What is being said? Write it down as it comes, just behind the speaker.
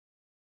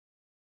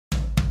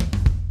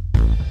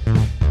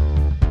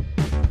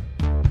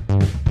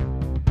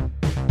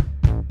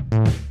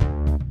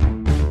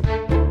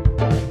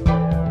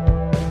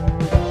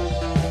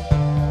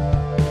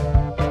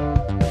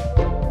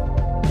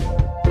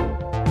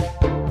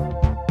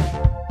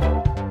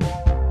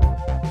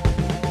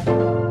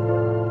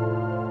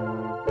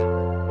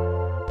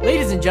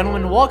and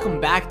gentlemen,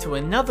 welcome back to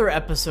another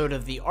episode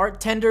of the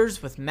Art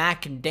Tenders with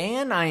Mac and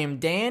Dan. I am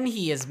Dan,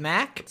 he is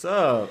Mac. What's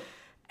up?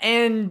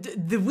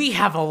 And we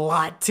have a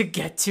lot to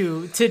get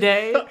to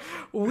today.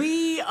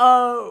 We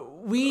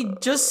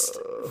just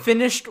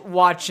finished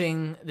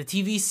watching the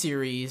TV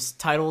series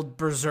titled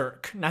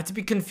Berserk, not to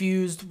be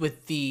confused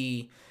with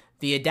the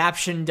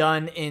adaptation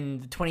done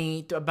in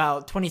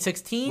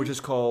 2016,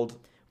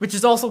 Which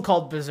is also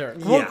called Berserk.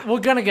 Yeah. We're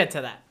gonna get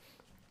to that.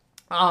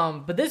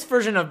 But this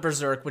version of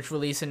Berserk, which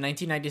released in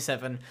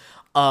 1997,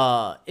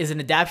 is an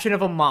adaptation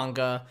of a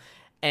manga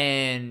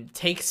and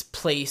takes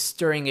place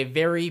during a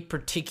very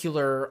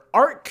particular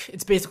arc.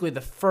 It's basically the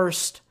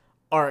first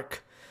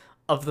arc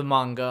of the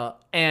manga.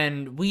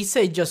 And we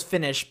say just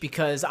finished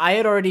because I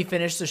had already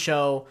finished the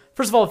show,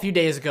 first of all, a few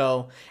days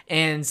ago,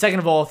 and second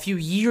of all, a few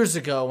years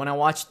ago when I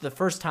watched it the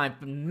first time.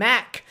 But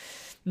Mac,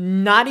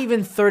 not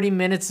even 30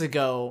 minutes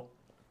ago,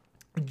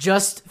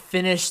 just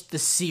finished the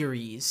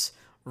series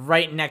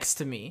right next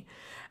to me.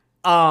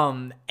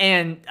 And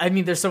I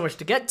mean, there's so much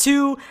to get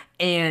to,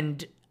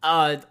 and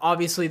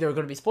obviously there are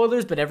going to be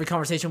spoilers, but every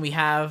conversation we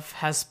have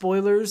has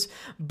spoilers.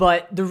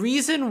 But the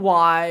reason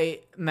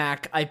why,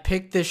 Mac, I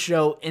picked this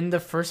show in the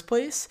first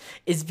place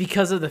is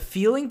because of the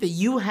feeling that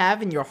you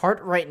have in your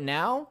heart right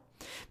now.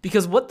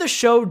 Because what the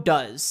show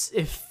does,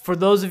 if for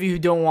those of you who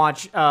don't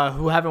watch,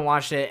 who haven't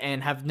watched it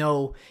and have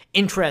no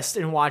interest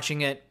in watching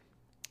it,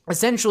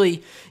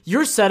 essentially,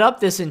 you're set up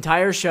this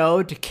entire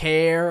show to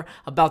care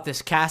about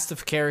this cast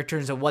of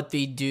characters and what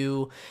they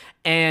do,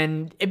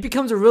 and it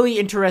becomes a really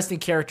interesting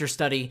character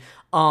study.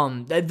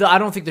 I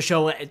don't think the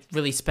show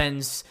really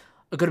spends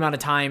a good amount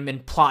of time in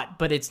plot,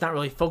 but it's not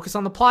really focused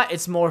on the plot.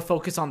 It's more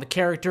focused on the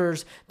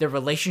characters, their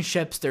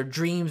relationships, their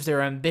dreams,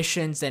 their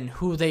ambitions, and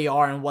who they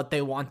are and what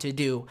they want to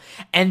do.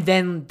 And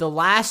then the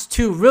last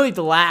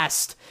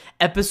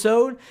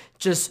episode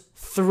just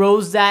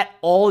throws that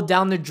all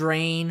down the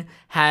drain,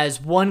 has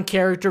one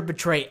character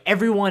betray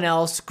everyone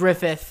else,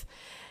 Griffith,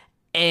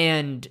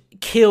 and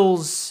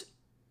kills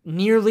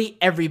nearly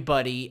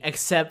everybody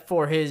except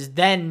for his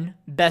then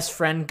best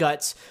friend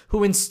Guts,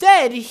 who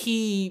instead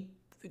he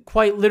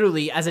quite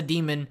literally, as a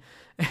demon,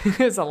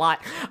 it's a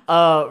lot,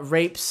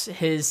 rapes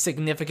his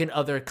significant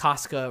other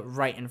Casca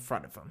right in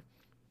front of him.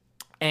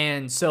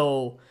 And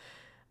so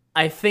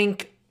I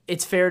think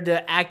it's fair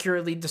to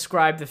accurately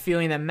describe the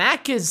feeling that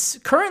Mac is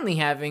currently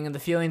having and the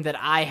feeling that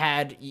I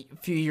had a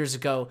few years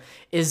ago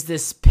is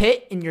this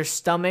pit in your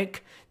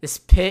stomach, this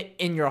pit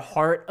in your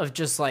heart of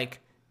just like,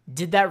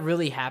 did that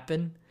really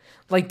happen?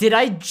 Like, did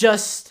I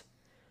just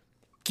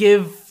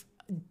give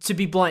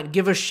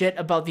a shit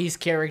about these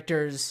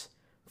characters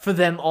for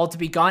them all to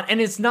be gone? And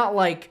it's not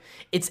like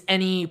it's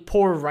any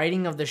poor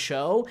writing of the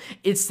show.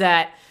 It's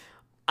that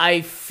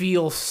I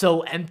feel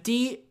so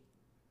empty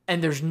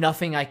and there's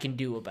nothing I can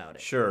do about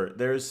it. Sure.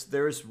 There's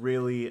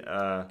really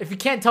if you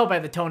can't tell by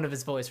the tone of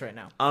his voice right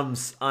now.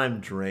 I'm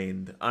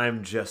drained.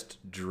 I'm just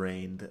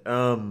drained.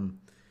 Yeah,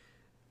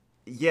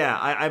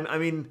 I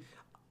mean,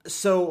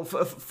 so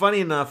funny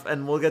enough,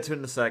 and we'll get to it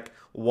in a sec,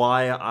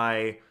 why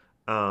I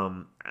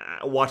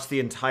watched the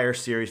entire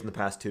series in the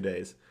past 2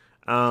 days.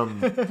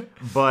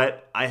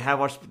 But I have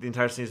watched the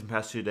entire series in the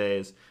past 2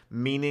 days,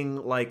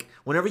 meaning like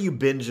whenever you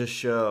binge a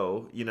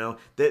show, you know,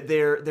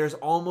 there's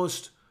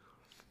almost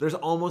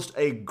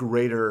a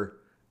greater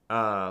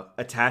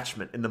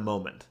attachment in the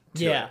moment.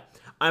 Yeah.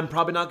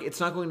 It. It's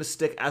not going to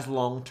stick as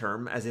long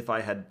term as if I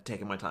had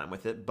taken my time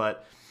with it,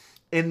 but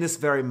in this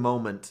very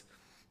moment,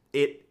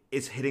 it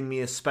is hitting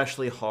me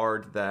especially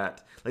hard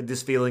that, like,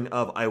 this feeling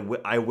of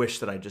I wish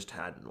that I just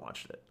hadn't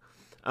watched it.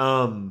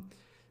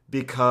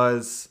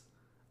 Because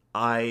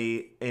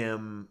because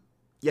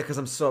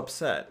I'm so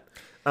upset.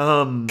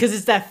 Because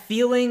it's that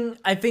feeling,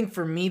 I think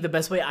for me, the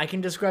best way I can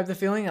describe the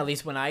feeling, at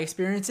least when I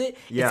experience it,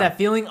 yeah. It's that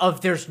feeling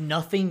of there's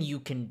nothing you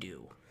can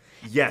do.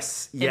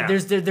 Yes, yeah.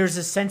 And there's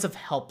a sense of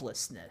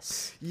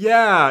helplessness.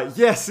 Yeah,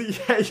 yes,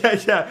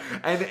 yeah.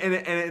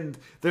 And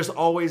there's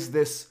always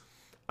this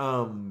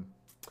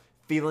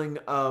feeling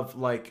of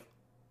like,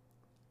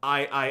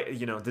 I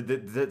you know,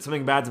 that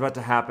something bad's about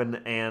to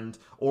happen, and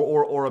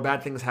or a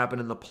bad thing's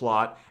happened in the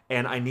plot,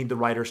 and I need the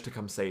writers to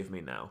come save me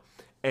now.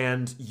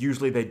 And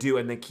usually they do,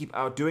 and they keep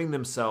outdoing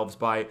themselves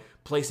by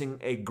placing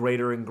a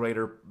greater and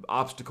greater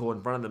obstacle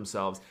in front of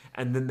themselves,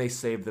 and then they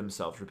save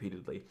themselves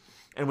repeatedly.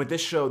 And with this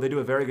show, they do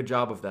a very good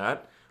job of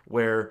that,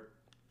 where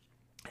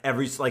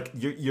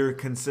you're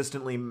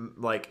consistently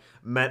like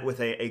met with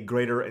a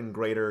greater and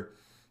greater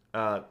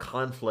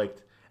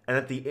conflict, and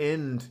at the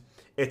end,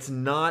 it's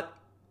not.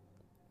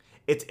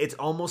 It's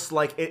almost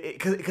like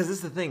because this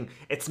is the thing.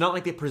 It's not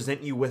like they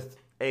present you with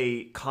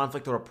a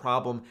conflict or a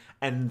problem,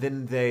 and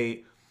then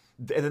the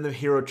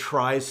hero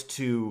tries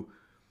to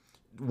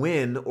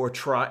win or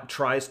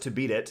tries to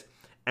beat it,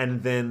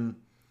 and then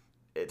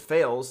it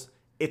fails.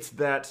 It's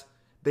that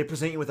they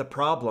present you with a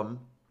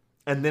problem,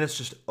 and then it's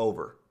just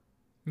over.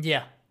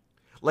 Yeah.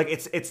 Like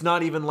it's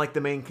not even like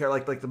the main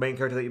character, like the main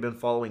character that you've been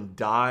following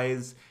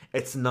dies.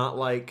 It's not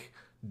like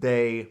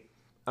they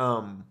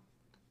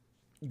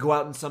go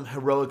out in some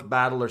heroic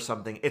battle or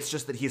something. It's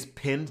just that he's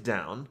pinned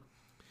down.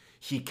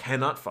 he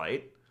cannot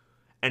fight,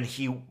 and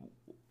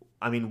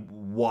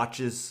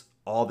watches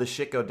all this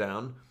shit go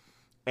down,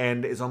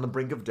 and is on the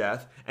brink of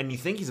death, and you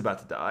think he's about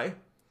to die,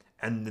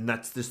 and then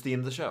that's just the end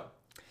of the show.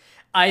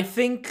 I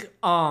think,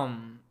 I'll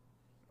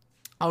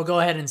go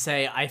ahead and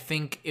say, I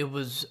think it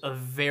was a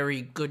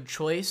very good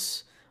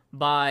choice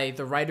by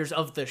the writers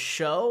of the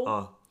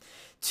show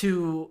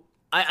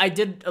I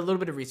did a little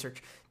bit of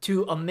research,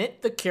 to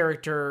omit the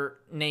character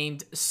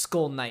named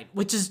Skull Knight,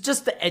 which is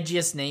just the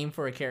edgiest name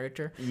for a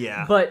character.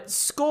 Yeah. But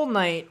Skull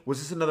Knight... Was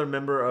this another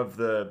member of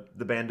the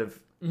band of...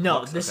 No,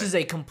 Hawks? this Okay. is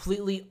a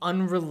completely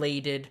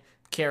unrelated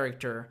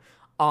character.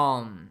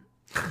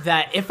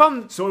 That if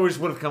I'm... So it just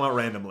would have come out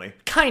randomly.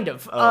 Kind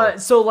of.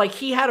 So, like,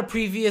 he had a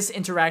previous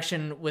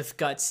interaction with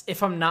Guts.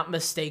 If I'm not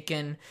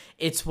mistaken,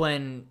 it's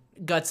when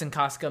Guts and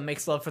Casca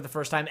makes love for the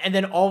first time. And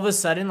then all of a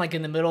sudden, like,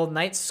 in the middle of the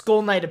night,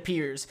 Skull Knight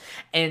appears.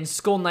 And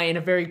Skull Knight, in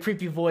a very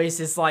creepy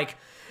voice, is like,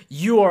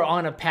 you are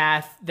on a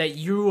path that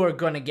you are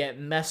going to get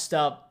messed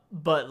up,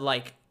 but,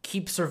 like,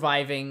 keep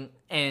surviving.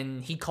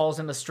 And he calls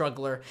him a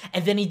struggler.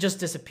 And then he just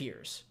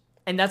disappears.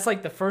 And that's,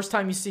 like, the first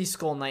time you see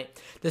Skull Knight.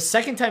 The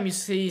second time you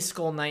see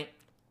Skull Knight,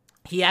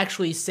 he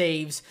actually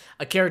saves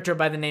a character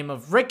by the name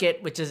of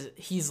Ricket,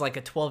 he's like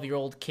a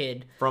 12-year-old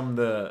kid. From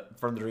the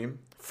dream?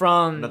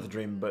 Not the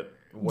dream, but...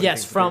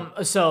 Yes.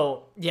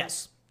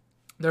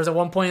 There's at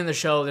one point in the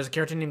show, there's a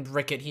character named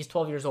Ricket. He's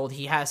 12 years old.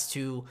 He has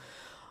to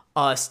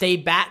stay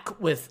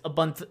back with a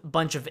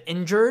bunch of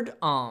injured,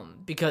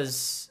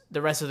 because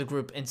the rest of the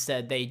group,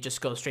 instead, they just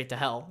go straight to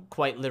hell,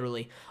 quite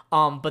literally.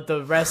 But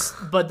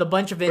the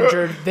bunch of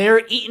injured,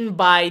 they're eaten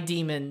by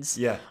demons.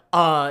 Yeah.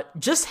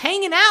 Just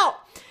hanging out.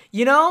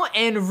 You know,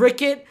 and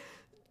Ricket,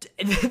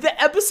 the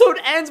episode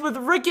ends with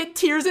Ricket,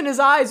 tears in his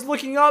eyes,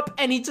 looking up,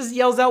 and he just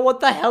yells out, what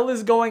the hell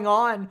is going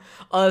on?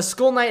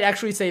 Skull Knight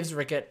actually saves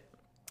Ricket.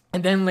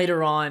 And then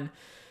later on,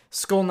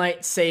 Skull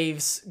Knight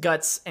saves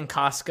Guts and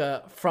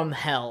Casca from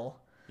hell.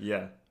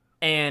 Yeah.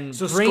 And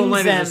so brings Skull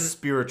Knight them, is a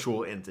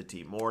spiritual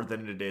entity more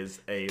than it is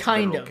a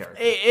kind of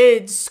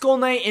character. Skull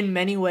Knight in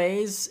many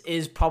ways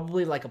is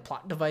probably like a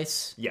plot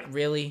device. Yeah.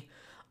 Really.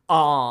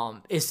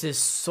 It's this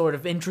sort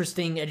of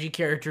interesting, edgy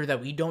character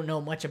that we don't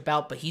know much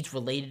about, but he's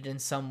related in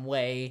some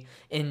way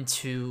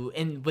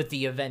with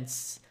the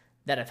events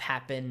that have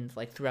happened,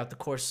 like, throughout the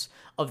course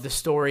of the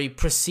story,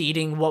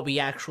 preceding what we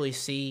actually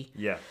see.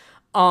 Yeah.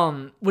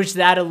 Which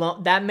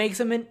that makes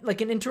him an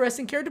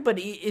interesting character, but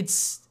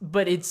it's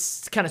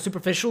kind of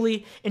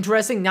superficially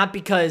interesting, not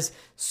because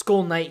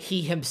Skull Knight,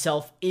 he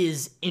himself,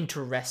 is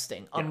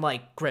interesting. Yeah.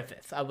 Unlike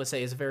Griffith, I would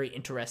say, is a very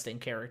interesting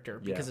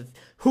character because of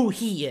who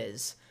he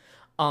is.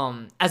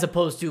 As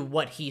opposed to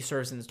what he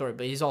serves in the story,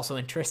 but he's also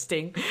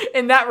interesting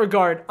in that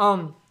regard.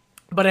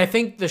 But I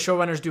think the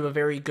showrunners do a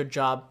very good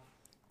job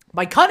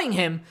by cutting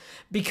him,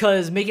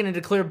 because making it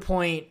a clear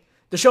point,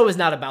 the show is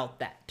not about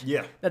that.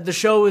 Yeah. That the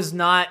show is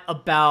not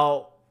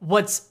about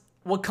what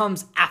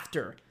comes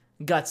after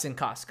Guts and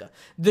Casca.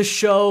 The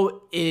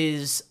show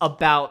is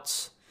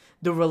about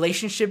the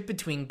relationship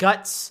between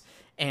Guts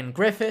and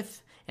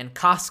Griffith and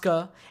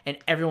Casca and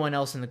everyone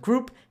else in the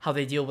group, how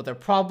they deal with their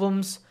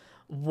problems,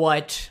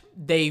 what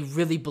they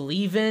really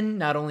believe in,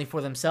 not only for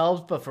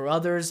themselves, but for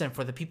others and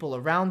for the people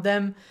around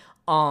them,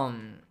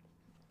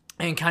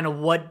 and kind of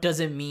what does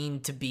it mean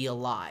to be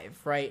alive,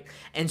 right?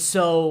 And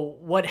so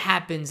what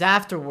happens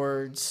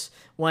afterwards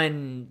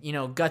when,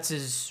 Guts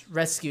is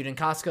rescued and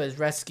Casca is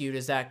rescued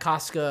is that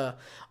Casca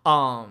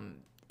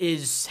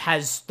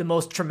has the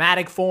most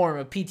traumatic form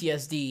of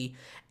PTSD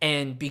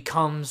and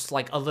becomes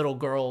like a little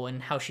girl in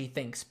how she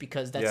thinks,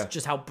 because that's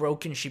just how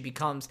broken she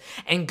becomes.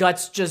 And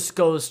Guts just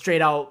goes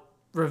straight out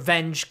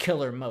revenge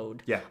killer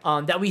mode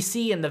that we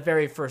see in the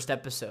very first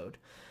episode.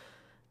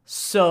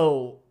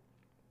 So,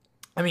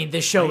 I mean,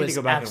 this show is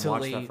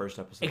absolutely... and watch that first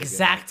episode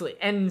exactly.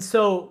 Again. And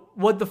so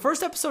what the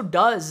first episode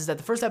does is that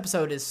the first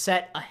episode is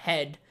set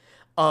ahead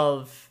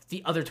of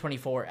the other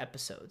 24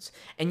 episodes.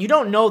 And you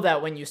don't know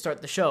that when you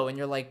start the show, and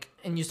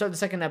you start the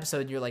second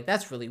episode, and you're like,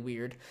 that's really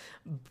weird.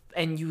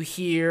 And you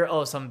hear,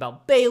 something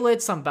about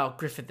Baelitz, something about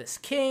Griffith is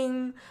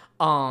king.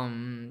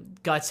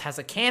 Guts has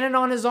a cannon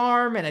on his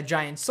arm and a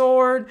giant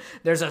sword.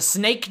 There's a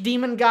snake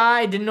demon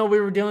guy. Didn't know we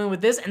were dealing with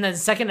this. And then the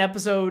second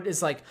episode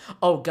is like,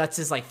 Guts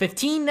is like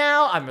 15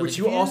 now. I'm really Which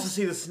you also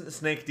see the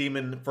snake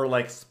demon for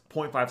like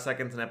 0.5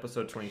 seconds in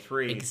episode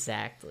 23.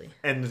 Exactly.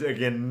 And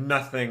again,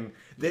 nothing.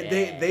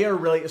 They are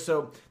really...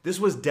 So this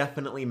was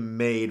definitely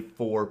made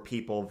for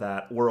people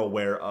that were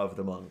aware of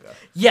the manga.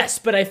 Yes,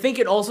 but I think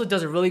it also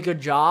does a really good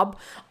job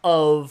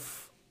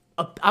of...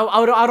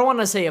 I don't want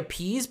to say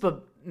appease,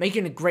 but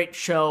making a great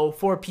show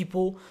for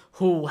people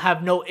who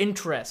have no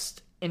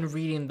interest in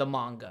reading the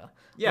manga.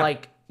 Yeah.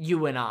 Like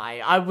you and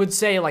I would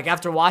say, like,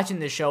 after watching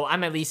this show,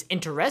 I'm at least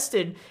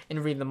interested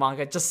in reading the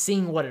manga, just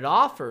seeing what it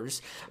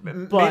offers.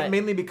 But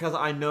mainly because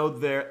I know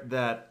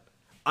that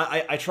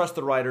I trust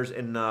the writers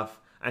enough,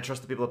 I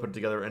trust the people that put it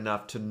together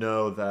enough to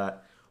know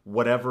that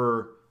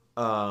whatever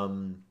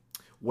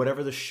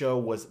the show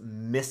was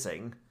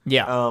missing,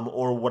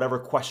 or whatever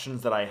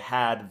questions that I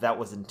had, that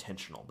was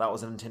intentional. That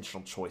was an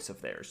intentional choice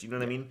of theirs. You know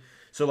what I mean?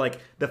 So like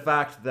the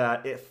fact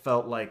that it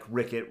felt like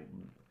Rickett,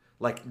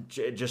 like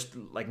just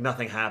like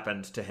nothing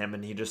happened to him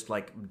and he just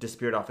like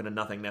disappeared off into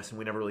nothingness and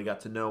we never really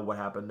got to know what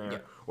happened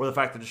there, or the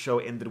fact that the show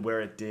ended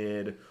where it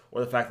did,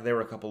 or the fact that there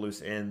were a couple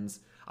loose ends.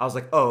 I was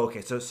like, oh,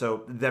 okay,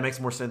 so that makes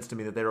more sense to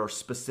me that there are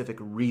specific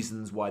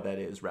reasons why that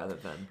is rather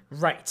than...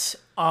 Right.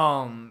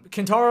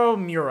 Kentaro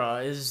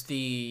Miura is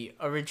the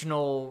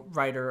original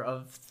writer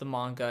of the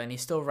manga, and he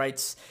still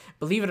writes,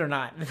 believe it or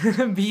not,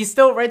 he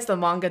still writes the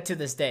manga to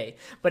this day,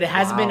 but it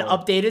hasn't been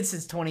updated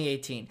since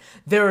 2018.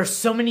 There are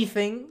so many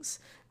things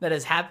that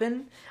has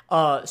happened,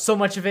 so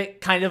much of it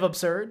kind of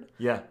absurd.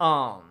 Yeah.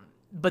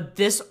 But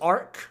this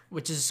arc,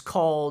 which is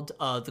called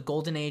the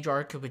Golden Age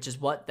arc, which is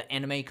what the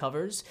anime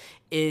covers,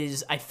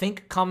 is, I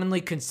think, commonly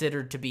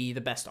considered to be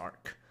the best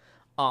arc.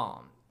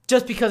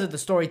 Just because of the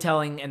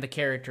storytelling and the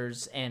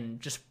characters and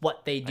just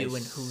what they do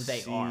and who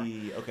they are.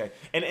 Okay.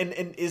 And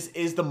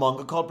is the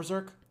manga called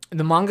Berserk?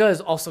 The manga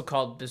is also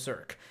called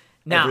Berserk.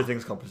 Now,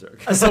 everything's called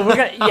Berserk. So we're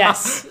gonna...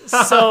 Yes.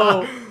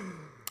 So...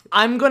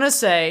 I'm gonna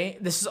say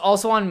this is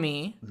also on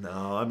me.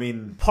 No, I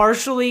mean,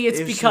 partially it's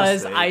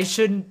because I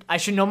should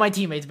know my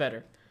teammates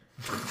better.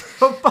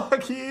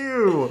 Fuck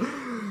you.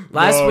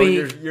 Last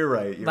week, you're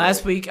right.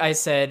 Last week I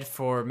said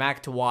for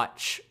Mac to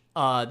watch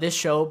this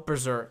show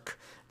Berserk.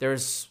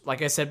 There's,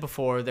 like I said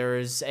before, there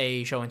is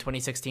a show in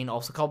 2016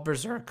 also called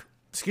Berserk.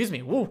 Excuse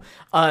me. Woo.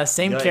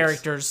 Same Yikes.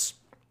 Characters,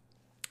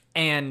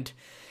 and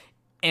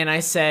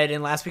I said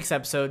in last week's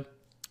episode,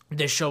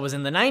 this show was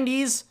in the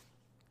 90s.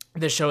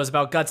 This show is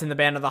about Guts and the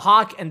Band of the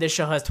Hawk, and this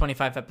show has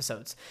 25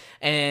 episodes.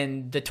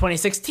 And the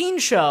 2016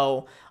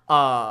 show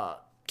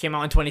came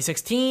out in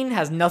 2016,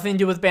 has nothing to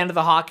do with Band of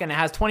the Hawk, and it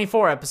has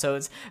 24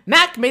 episodes.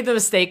 Mac made the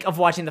mistake of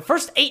watching the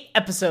first 8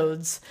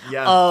 episodes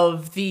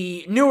of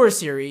the newer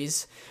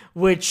series,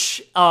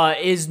 which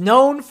is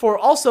known for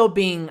also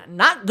being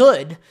not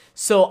good.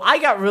 So I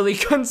got really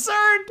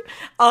concerned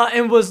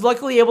and was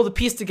luckily able to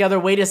piece together,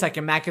 wait a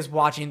second, Mac is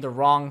watching the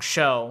wrong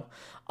show.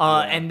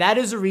 And that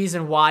is the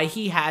reason why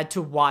he had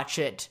to watch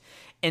it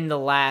in the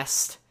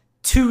last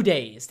 2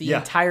 days, the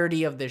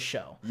entirety of this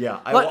show. Yeah.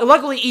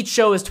 Luckily, each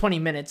show is 20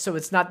 minutes, so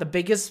it's not the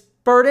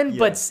biggest burden,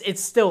 but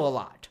it's still a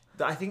lot.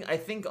 I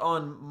think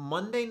on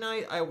Monday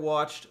night I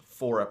watched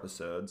 4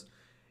 episodes.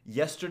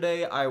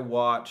 Yesterday I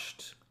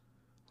watched,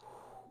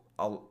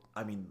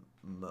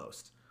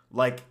 most.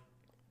 Like,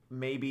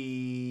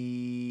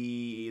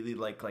 maybe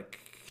like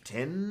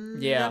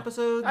 10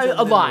 episodes?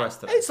 A lot.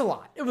 It's a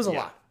lot. It was a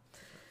lot.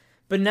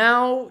 But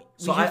now,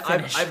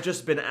 I've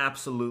just been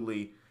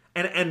absolutely,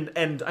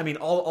 and I mean,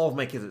 all of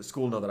my kids at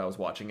school know that I was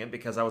watching it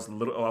because I was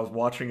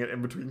watching it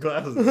in between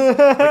classes,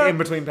 like in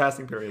between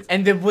passing periods.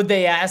 And then would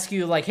they ask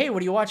you like, "Hey,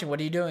 what are you watching? What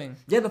are you doing?"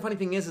 Yeah, the funny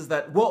thing is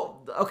that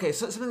so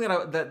something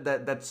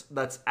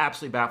that's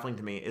absolutely baffling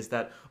to me is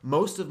that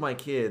most of my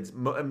kids,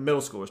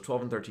 middle schoolers,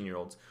 12 and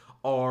 13-year-olds,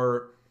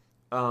 are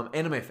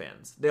anime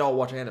fans. They all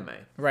watch anime,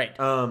 right?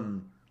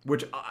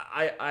 Which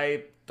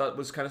I thought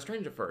was kind of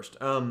strange at first.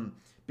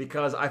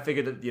 Because I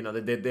figured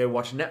that they'd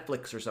watch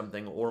Netflix or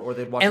something, or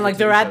they'd watch. And like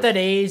they're at that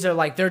age, or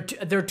like they're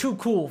too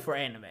cool for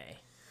anime.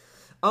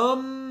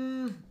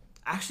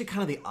 Actually,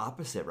 kind of the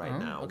opposite right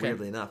now. Okay.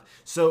 Weirdly enough,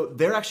 so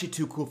they're actually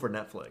too cool for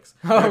Netflix.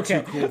 They're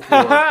too cool for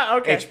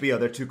HBO.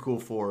 They're too cool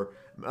for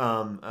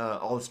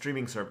all the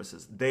streaming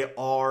services. They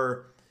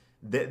are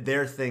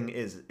their thing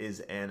is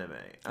anime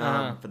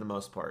for the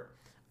most part.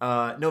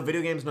 No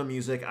video games, no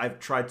music. I've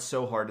tried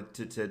so hard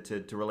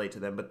to relate to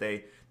them, but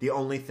the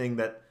only thing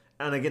that.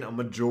 And again, a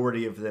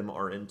majority of them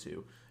are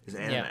into is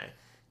anime.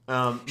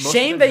 Yeah.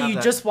 Shame that you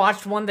just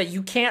watched one that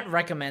you can't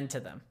recommend to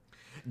them.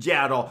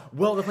 Yeah, at all.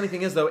 Well, the funny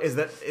thing is, though, is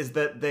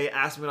that they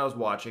asked me what I was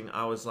watching.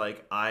 I was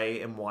like, I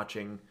am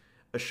watching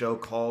a show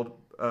called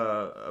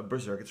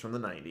Berserk. It's from the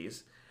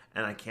 90s.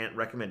 And I can't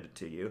recommend it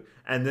to you.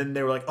 And then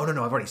they were like, oh,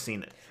 no, I've already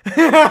seen it.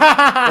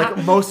 Like,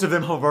 most of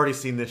them have already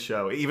seen this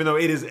show, even though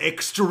it is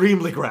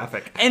extremely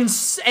graphic. And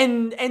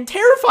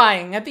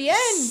terrifying at the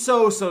end.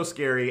 So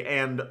scary,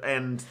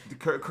 and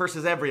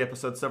curses every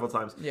episode several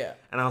times. Yeah.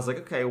 And I was like,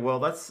 okay, well,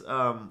 that's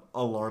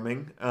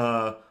alarming.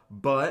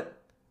 But,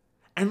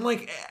 and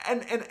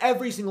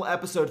every single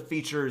episode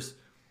features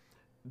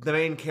the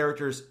main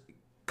characters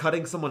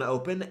cutting someone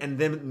open and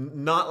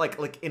then not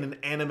like in an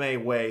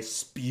anime way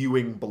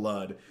spewing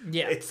blood.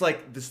 Yeah, it's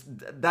like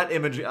that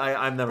image.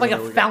 I'm never like a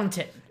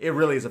fountain. It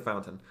really is a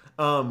fountain.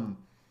 So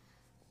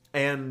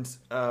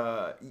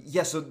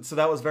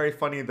that was very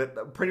funny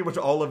that pretty much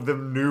all of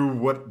them knew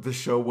what the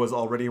show was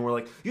already and were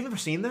like, "You've never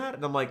seen that?"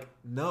 And I'm like,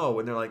 "No,"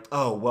 and they're like,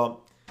 "Oh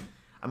well,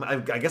 I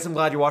guess I'm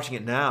glad you're watching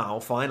it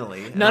now.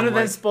 Finally." And None of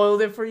them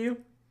spoiled it for you.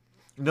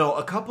 No,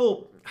 a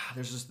couple.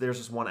 There's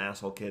just one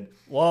asshole kid.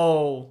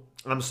 Whoa.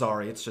 I'm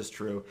sorry, it's just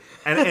true.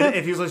 And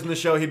if he was listening to the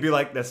show, he'd be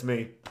like, "That's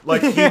me."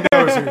 Like, he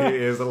knows who he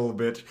is, a little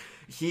bitch.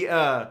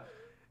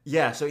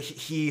 So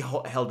he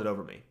held it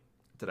over me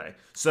today.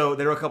 So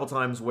there were a couple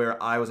times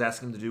where I was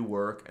asking him to do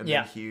work, and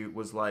then he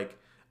was like,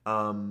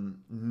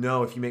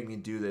 "No, if you make me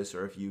do this,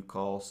 or if you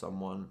call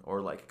someone,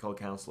 or like call a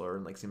counselor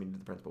and like send me to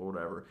the principal or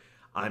whatever,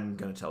 I'm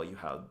gonna tell you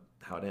how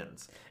it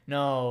ends."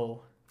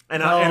 No.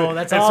 And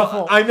that's and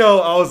awful. So I know.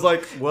 I was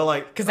like, well,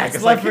 because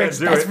that's leverage.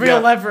 That's real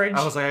leverage.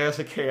 I was like, I guess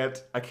I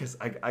can't.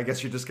 I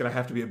guess you're just gonna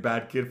have to be a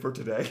bad kid for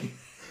today.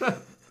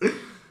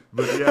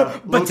 But yeah.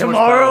 But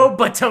tomorrow,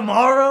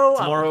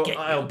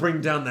 I'll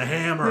bring down the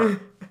hammer.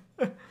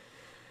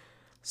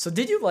 So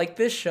did you like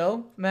this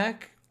show,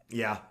 Mac?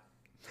 Yeah.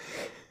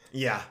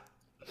 Yeah.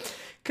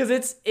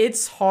 Because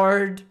it's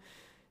hard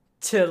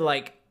to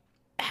like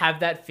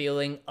have that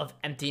feeling of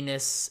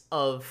emptiness,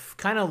 of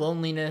kind of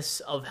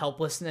loneliness, of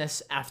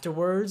helplessness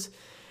afterwards,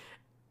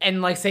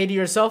 and like say to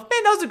yourself,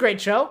 man, that was a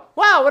great show.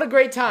 Wow, what a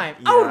great time.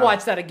 Yeah. I would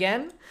watch that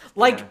again.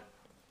 Like, yeah.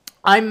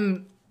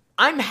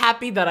 I'm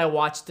happy that I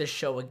watched this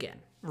show again,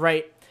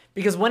 right?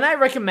 Because when I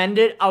recommend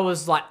it, I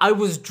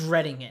was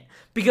dreading it.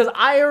 Because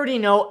I already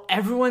know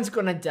everyone's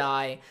gonna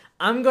die.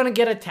 I'm gonna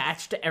get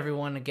attached to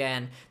everyone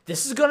again.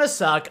 This is gonna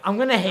suck. I'm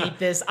gonna hate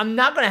this. I'm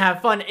not gonna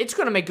have fun. It's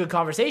gonna make good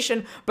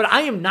conversation, but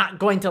I am not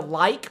going to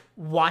like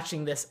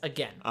watching this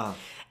again.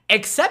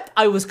 Except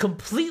I was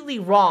completely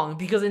wrong,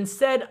 because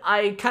instead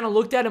I kind of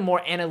looked at it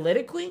more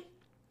analytically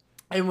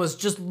and was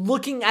just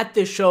looking at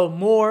this show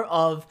more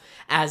of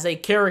as a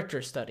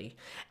character study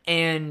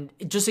and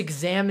just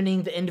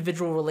examining the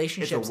individual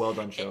relationships. It's a well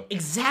done show.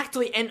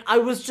 Exactly. And I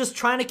was just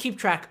trying to keep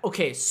track.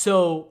 Okay,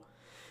 so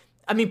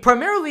I mean,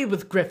 primarily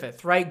with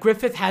Griffith, right?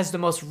 Griffith has the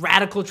most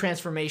radical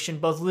transformation,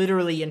 both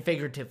literally and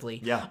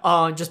figuratively.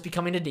 Yeah. Just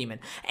becoming a demon.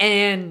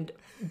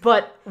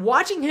 But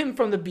watching him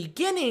from the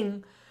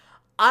beginning,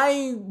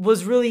 I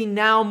was really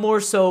now more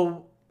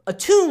so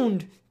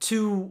attuned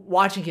to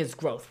watching his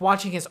growth,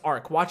 watching his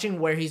arc, watching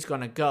where he's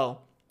going to go,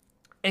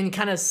 and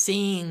kind of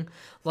seeing,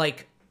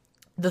 like,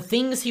 the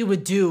things he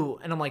would do.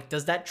 And I'm like,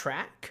 does that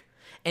track?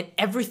 And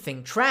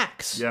everything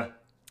tracks. Yeah.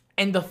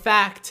 And the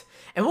fact...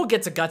 And we'll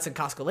get to Guts and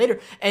Casca later.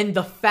 And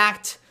the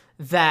fact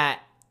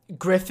that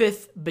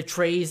Griffith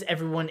betrays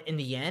everyone in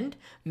the end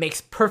makes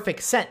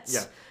perfect sense.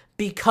 Yeah.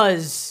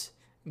 Because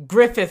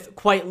Griffith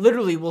quite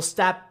literally will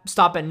stop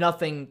at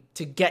nothing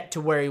to get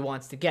to where he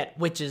wants to get,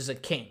 which is a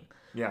king.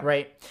 Yeah.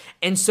 Right?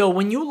 And so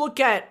when you look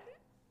at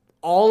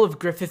all of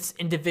Griffith's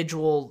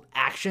individual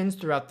actions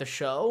throughout the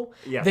show,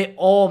 they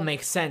all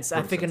make sense.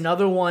 I think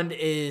another one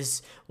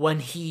is when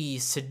he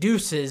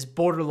seduces,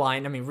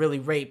 really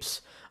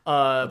rapes,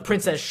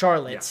 Princess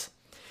Charlotte.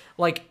 Yeah.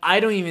 Like,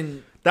 I don't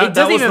even... That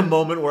was the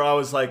moment where I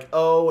was like,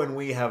 oh, and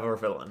we have our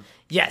villain.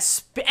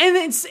 Yes. And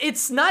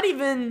it's not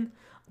even...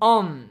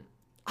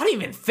 I don't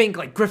even think,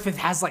 like, Griffith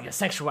has, like, a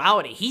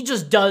sexuality. He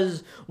just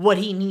does what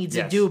he needs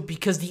to do,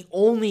 because the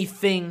only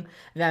thing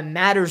that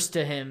matters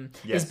to him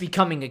is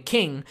becoming a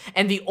king.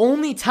 And the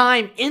only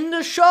time in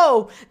the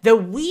show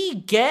that we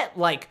get,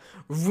 like,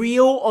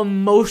 real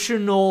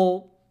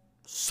emotional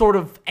sort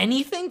of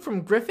anything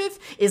from Griffith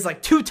is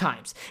like 2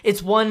 times.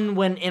 It's one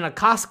when in a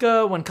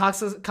Casca, when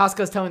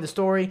Casca is telling the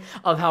story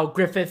of how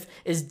Griffith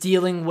is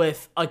dealing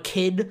with a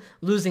kid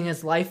losing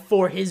his life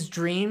for his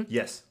dream.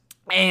 Yes.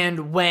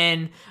 And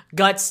when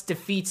Guts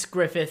defeats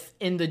Griffith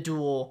in the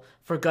duel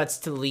for Guts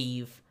to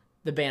leave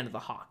the Band of the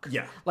Hawk.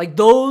 Yeah. Like,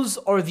 those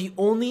are the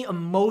only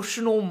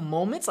emotional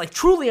moments, like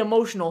truly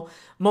emotional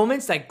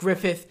moments that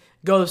Griffith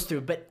goes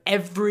through. But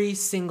every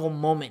single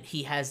moment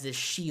he has this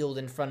shield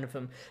in front of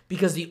him,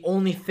 because the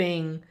only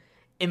thing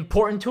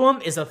important to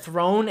him is a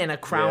throne and a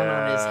crown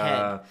on his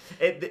head.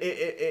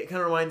 It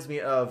kind of reminds me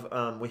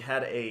of we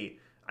had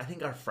I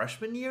think our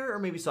freshman year, or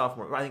maybe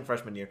sophomore, I think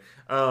freshman year,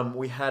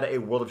 we had a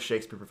World of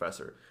Shakespeare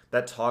professor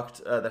that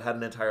talked, that had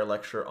an entire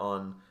lecture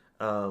on,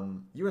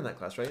 you were in that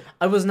class, right?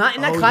 I was not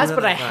in that class,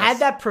 but I had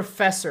that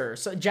professor,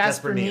 so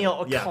Jasper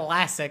Neal,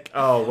 classic.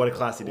 Oh, what a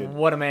classy dude.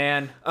 What a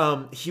man.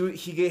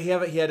 He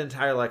had an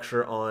entire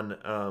lecture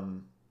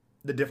on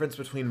the difference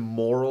between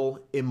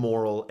moral,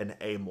 immoral, and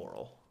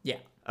amoral. Yeah.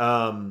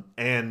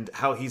 And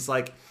how he's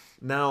like,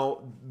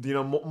 now, you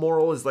know,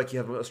 moral is like you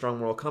have a strong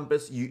moral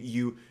compass.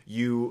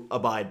 You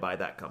abide by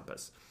that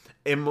compass.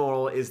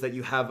 Immoral is that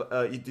you have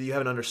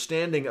an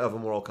understanding of a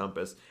moral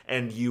compass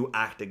and you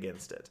act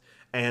against it.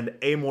 And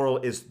amoral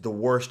is the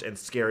worst and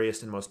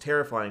scariest and most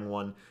terrifying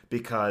one,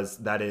 because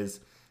that is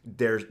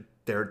there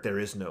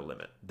is no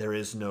limit. There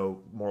is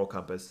no moral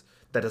compass.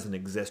 That doesn't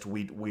exist.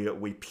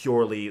 We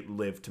purely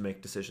live to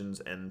make decisions,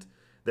 and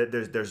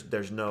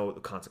there's no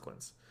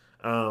consequence.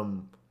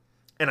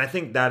 And I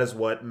think that is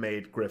what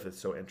made Griffith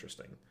so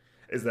interesting,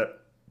 is that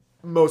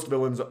most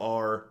villains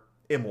are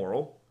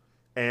immoral,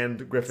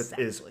 and Griffith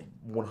is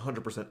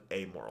 100%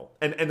 amoral.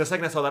 And the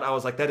second I saw that, I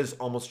was like, that is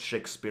almost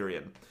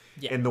Shakespearean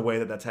in the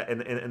way that's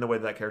in the way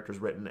that character is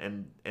written,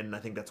 and I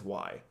think that's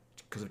why,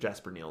 because of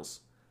Jasper Neal's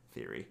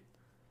theory.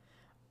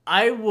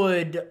 I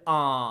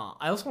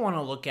also want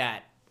to look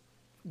at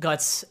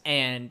Guts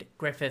and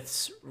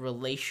Griffith's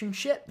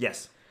relationship.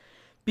 Yes.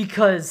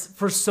 Because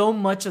for so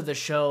much of the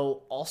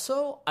show,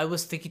 also, I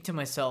was thinking to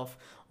myself,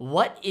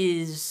 what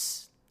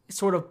is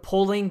sort of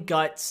pulling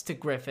Guts to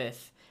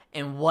Griffith,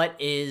 and what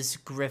is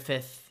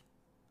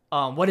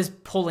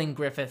pulling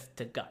Griffith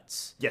to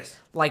Guts? Yes.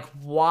 Like,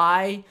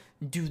 why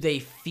do they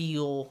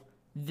feel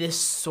this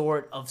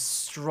sort of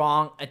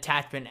strong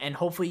attachment, and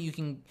hopefully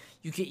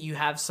you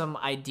have some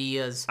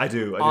ideas I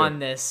do. on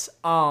this.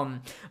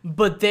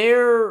 But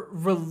their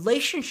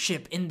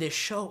relationship in this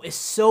show is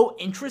so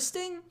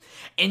interesting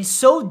and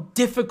so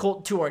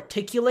difficult to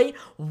articulate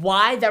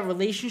why that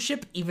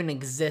relationship even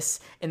exists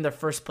in the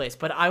first place.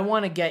 But I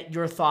want to get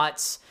your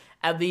thoughts,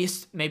 at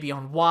least maybe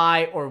on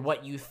why or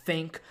what you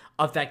think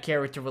of that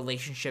character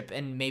relationship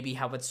and maybe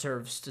how it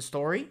serves the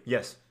story.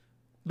 Yes.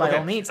 By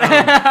all means.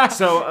 I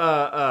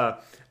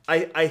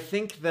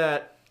think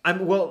that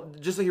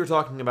just like you were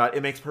talking about,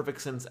 it makes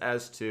perfect sense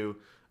as to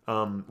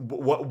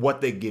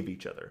what they give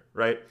each other,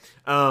 right?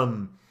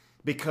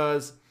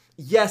 Because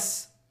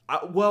yes, I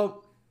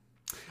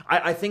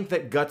think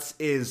that Guts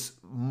is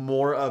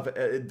more of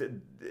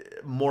an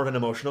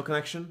emotional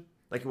connection,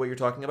 like what you're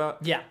talking about.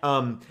 Yeah.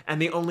 And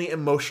the only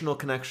emotional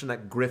connection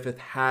that Griffith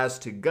has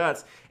to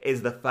Guts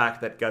is the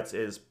fact that Guts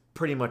is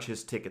pretty much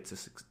his ticket to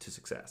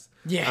success.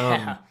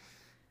 Yeah.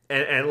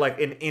 And like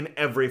in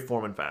every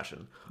form and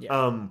fashion.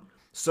 Yeah.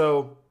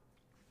 So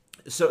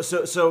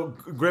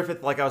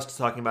Griffith, like I was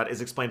talking about,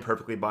 is explained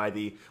perfectly by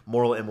the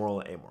moral,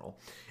 immoral, amoral.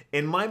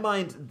 In my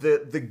mind,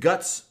 the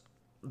guts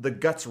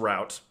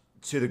route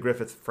to the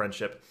Griffith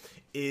friendship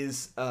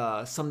is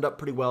summed up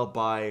pretty well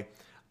by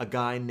a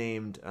guy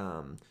named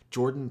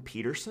Jordan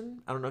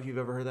Peterson. I don't know if you've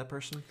ever heard that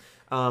person.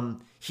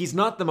 He's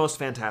not the most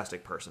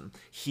fantastic person.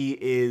 He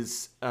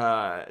is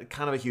kind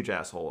of a huge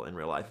asshole in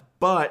real life,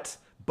 but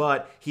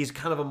he's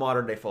kind of a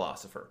modern day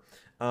philosopher.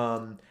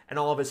 And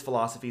all of his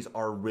philosophies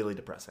are really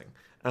depressing.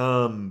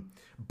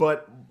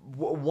 But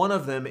one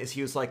of them is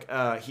he was like,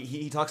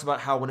 he talks about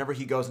how whenever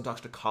he goes and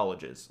talks to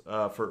colleges,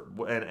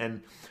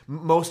 and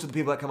most of the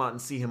people that come out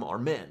and see him are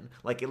men,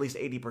 like at least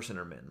 80%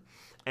 are men.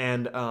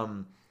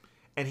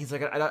 And he's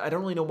like, I don't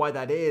really know why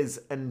that is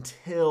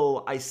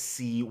until I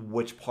see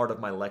which part of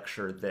my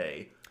lecture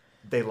they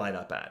light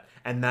up at.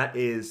 And that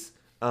is,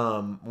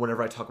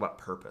 whenever I talk about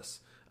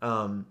purpose.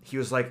 He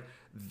was like,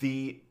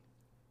 the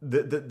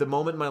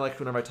moment in my lecture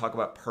whenever I talk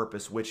about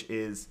purpose, which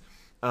is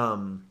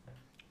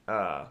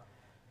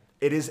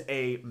it is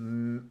a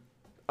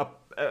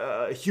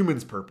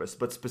human's purpose,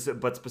 but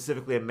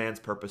specifically a man's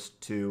purpose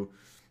to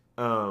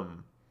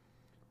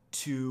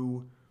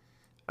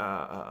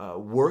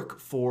work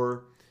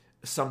for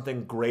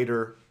something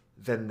greater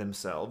than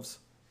themselves,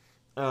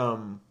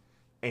 and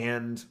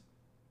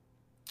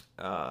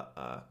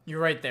You're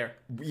right there.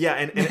 yeah,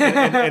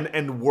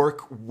 and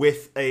work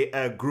with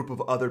a group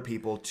of other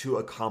people to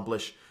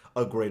accomplish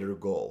a greater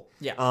goal.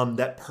 Yeah.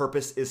 That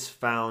purpose is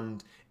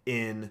found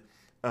in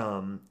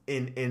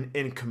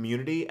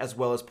community, as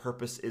well as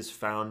purpose is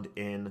found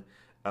in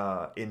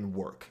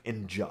work,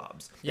 in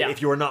jobs. Yeah.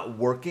 If you are not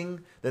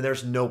working, then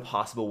there's no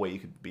possible way you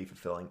could be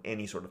fulfilling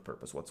any sort of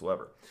purpose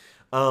whatsoever.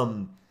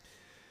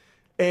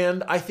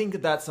 And I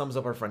think that sums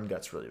up our friend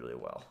Guts really, really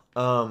well.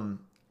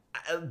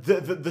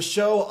 The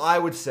show, I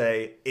would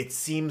say, it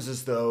seems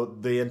as though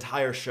the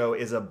entire show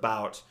is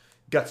about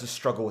Guts'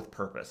 struggle with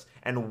purpose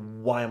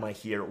and why am I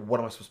here? What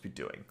am I supposed to be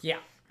doing? Yeah.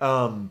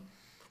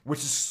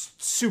 Which is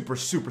super,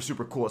 super,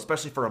 super cool,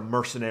 especially for a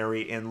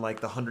mercenary in like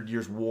the 100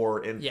 Years'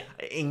 War in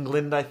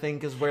England, I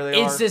think is where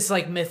they are. It's this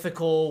like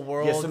mythical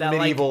world. Yeah, some that,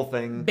 medieval like,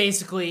 thing.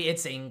 Basically,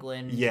 it's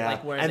England. Yeah,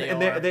 like where and they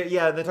and are.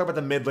 they talk about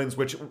the Midlands,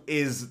 which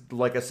is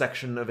like a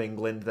section of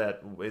England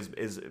that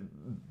is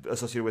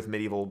associated with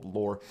medieval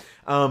lore.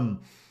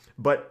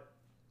 But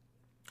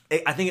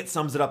I think it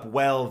sums it up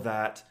well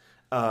that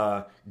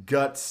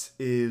Guts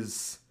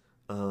is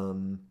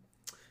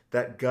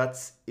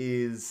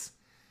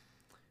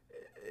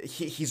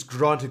he's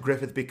drawn to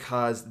Griffith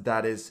because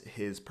that is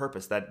his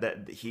purpose.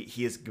 That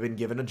he has been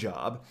given a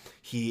job.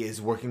 He is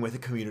working with a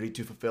community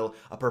to fulfill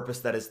a purpose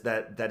that is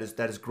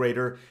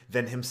greater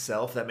than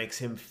himself. That makes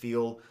him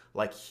feel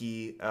like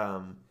he's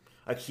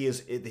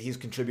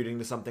contributing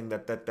to something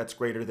that's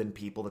greater than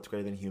people. That's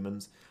greater than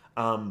humans.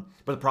 But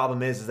the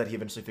problem is that he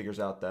eventually figures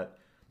out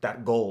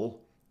that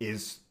goal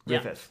is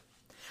Griffith. Yeah.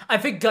 I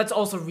think Guts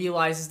also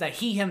realizes that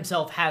he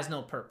himself has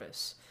no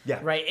purpose. Yeah.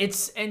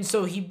 Right. And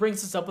so he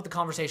brings us up with the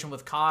conversation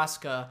with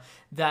Casca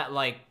that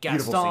like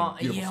Gaston.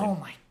 Beautiful scene. Oh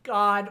my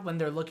God! When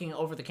they're looking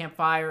over the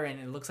campfire and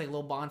it looks like a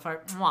little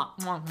bonfire. Mwah,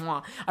 mwah,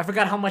 mwah. I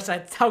forgot how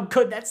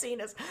good that scene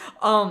is.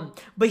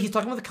 But he's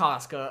talking with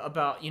Casca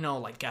about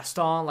like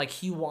Gaston. Like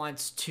he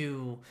wants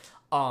to.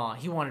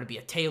 He wanted to be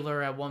a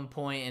tailor at one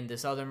point, and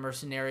this other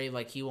mercenary,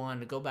 like he wanted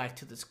to go back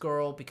to this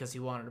girl because he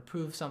wanted to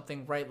prove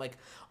something, right? Like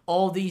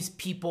all these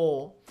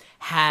people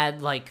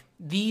had like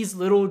these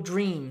little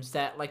dreams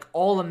that like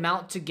all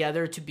amount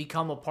together to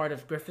become a part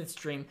of Griffith's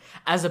dream,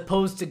 as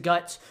opposed to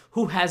Guts,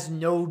 who has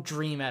no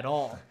dream at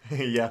all.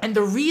 Yeah. And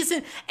the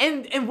reason,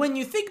 and when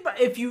you think about,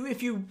 if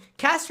you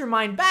cast your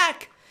mind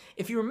back,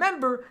 if you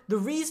remember, the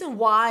reason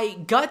why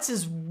Guts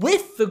is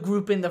with the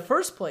group in the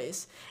first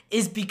place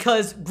is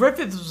because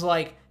Griffith was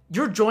like,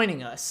 "You're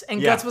joining us,"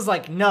 and Guts was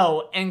like,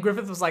 "No," and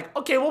Griffith was like,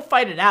 "Okay, we'll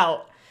fight it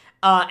out."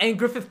 And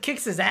Griffith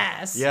kicks his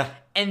ass. Yeah.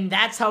 And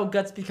that's how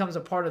Guts becomes a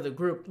part of the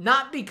group.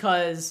 Not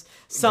because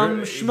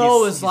some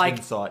schmo is like...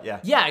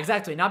 Yeah,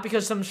 exactly. Not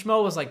because some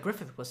schmo was like,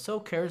 Griffith was so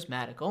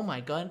charismatic. Oh my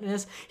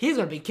goodness. He's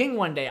going to be king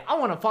one day. I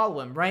want to follow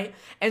him, right?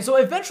 And so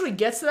it eventually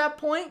gets to that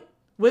point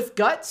with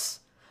Guts.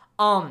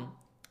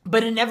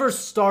 But it never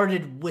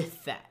started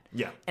with that.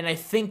 Yeah. And I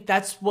think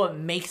that's what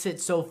makes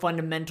it so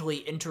fundamentally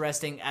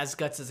interesting as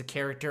Guts as a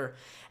character.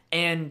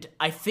 And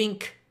I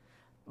think,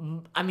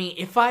 I mean,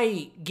 if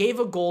I gave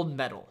a gold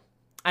medal,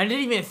 I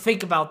didn't even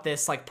think about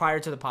this like prior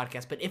to the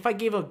podcast, but if I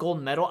gave a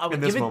gold medal, I would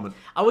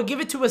give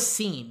it to a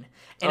scene.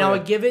 And I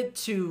would give it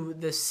to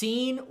the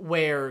scene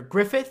where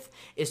Griffith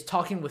is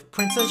talking with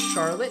Princess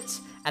Charlotte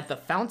at the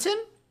fountain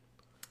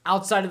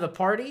outside of the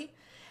party.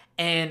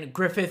 And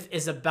Griffith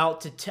is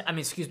about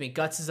to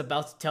Guts is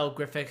about to tell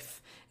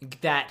Griffith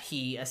that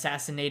he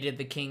assassinated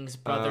the king's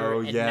brother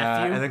and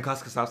nephew. And then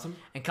Casca stops him?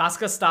 And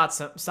Casca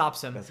stops him.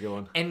 That's a good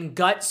one. And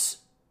Guts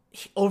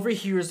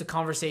overhears the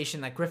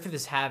conversation that Griffith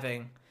is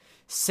having,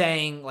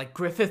 saying, like,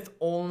 Griffith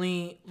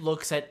only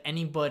looks at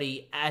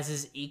anybody as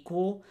his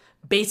equal.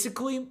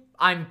 Basically,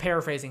 I'm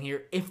paraphrasing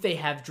here, if they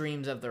have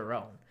dreams of their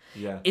own.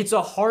 Yeah. It's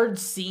a hard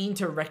scene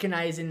to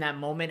recognize in that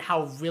moment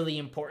how really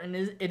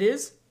important it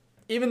is.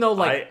 Even though,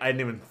 like... I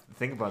didn't even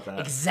think about that.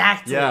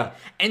 Exactly. Yeah.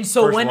 And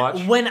so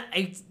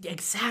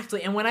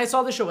Exactly. And when I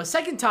saw the show a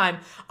second time,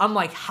 I'm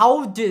like,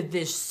 how did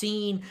this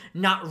scene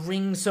not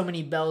ring so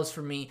many bells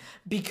for me?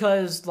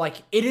 Because, like,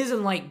 it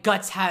isn't like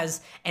Guts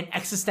has an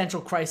existential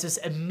crisis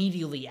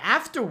immediately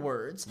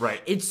afterwards.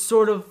 Right. It's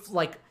sort of,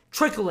 like,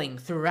 trickling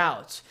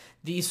throughout.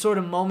 These sort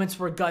of moments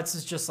where Guts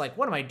is just like,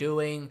 what am I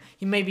doing?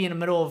 He may be in the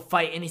middle of a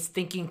fight and he's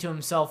thinking to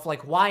himself,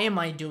 like, why am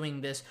I doing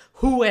this?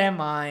 Who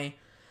am I?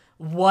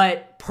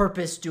 What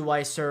purpose do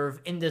I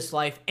serve in this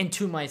life and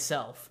to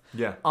myself?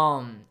 Yeah.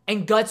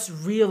 And Guts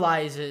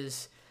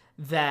realizes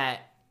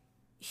that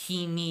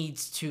he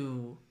needs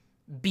to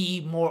be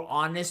more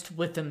honest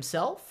with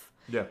himself.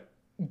 Yeah.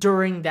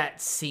 During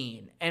that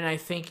scene. And I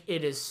think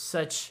it is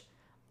such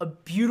a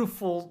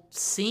beautiful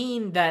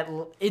scene that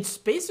it's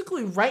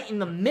basically right in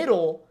the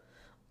middle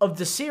of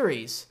the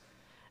series.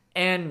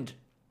 And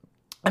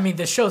I mean,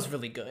 the show's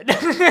really good.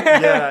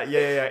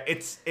 yeah.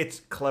 It's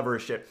clever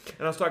as shit.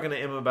 And I was talking to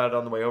Emma about it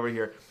on the way over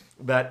here,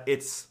 that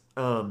it's,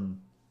 I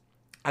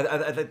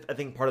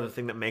think part of the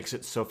thing that makes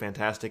it so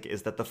fantastic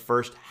is that the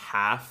first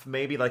half,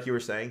 maybe, like you were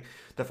saying,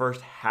 the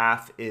first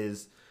half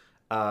is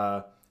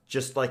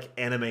just like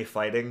anime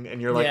fighting,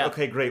 and you're like,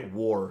 okay, great,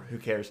 war, who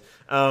cares?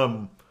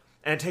 And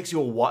it takes you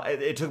a while.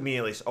 It took me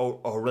at least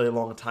a really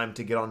long time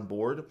to get on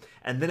board.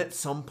 And then at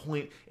some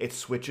point, it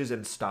switches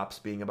and stops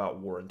being about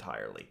war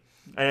entirely.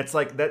 And it's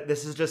like that.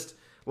 This is just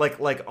like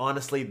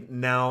honestly,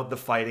 now the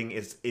fighting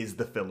is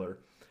the filler,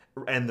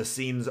 and the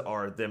scenes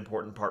are the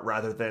important part,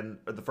 rather than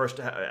the first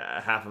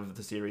half of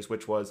the series,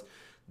 which was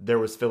there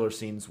was filler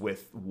scenes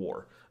with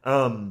war.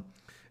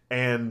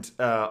 And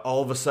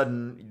all of a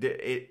sudden,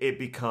 it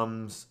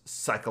becomes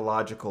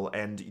psychological,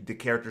 and the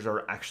characters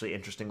are actually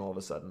interesting all of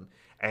a sudden.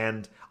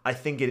 And I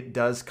think it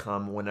does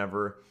come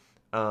whenever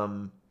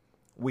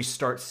we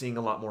start seeing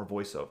a lot more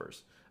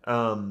voiceovers,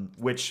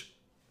 which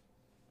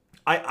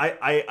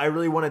I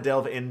really want to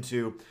delve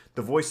into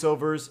the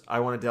voiceovers.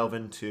 I want to delve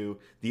into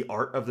the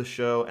art of the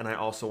show, and I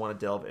also want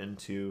to delve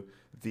into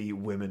the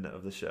women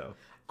of the show.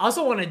 I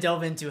also want to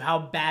delve into how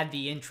bad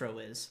the intro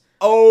is.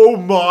 Oh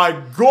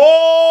my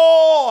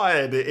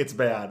god! It's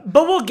bad.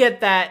 But we'll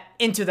get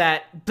into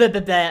that blah,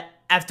 blah, blah,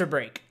 after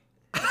break.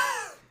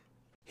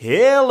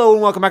 Hello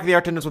and welcome back to the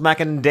Art Tendence with Mac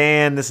and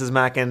Dan. This is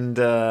Mac, and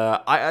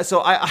I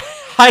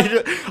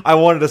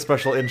wanted a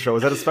special intro.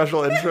 Is that a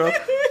special intro?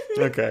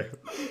 Okay.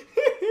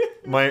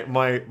 My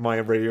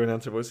radio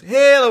announcer was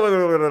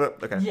hello.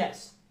 Okay.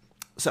 Yes.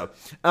 So,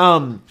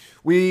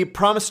 we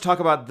promised to talk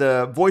about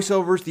the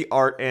voiceovers, the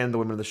art, and the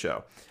women of the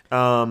show,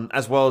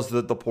 as well as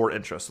the poor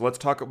intro. So let's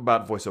talk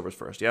about voiceovers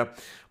first. Yeah,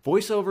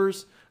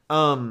 voiceovers.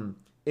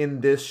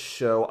 In this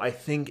show, I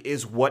think,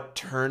 is what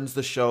turns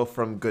the show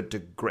from good to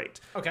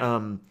great. Okay.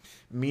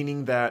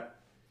 Meaning that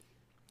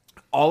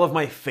all of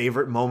my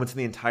favorite moments in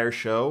the entire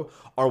show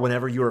are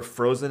whenever you are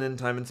frozen in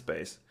time and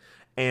space,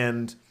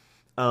 and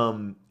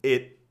then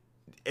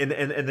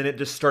it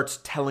just starts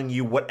telling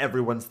you what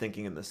everyone's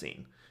thinking in the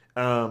scene,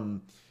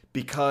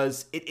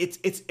 because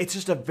it's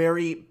just a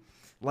very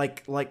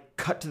like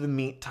cut to the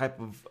meat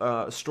type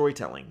of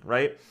storytelling,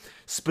 right?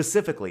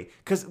 Specifically,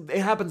 because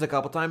it happens a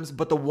couple times,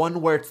 but the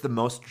one where it's the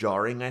most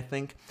jarring, I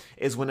think,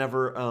 is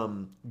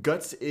whenever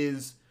Guts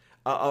is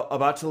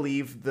about to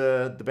leave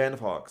the Band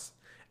of Hawks,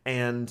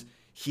 and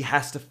he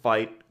has to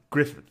fight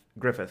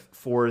Griffith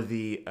for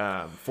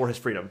his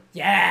freedom.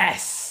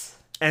 Yes.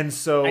 And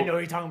so I know what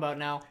you're talking about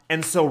now.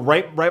 And so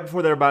right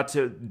before they're about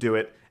to do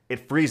it,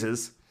 it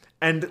freezes,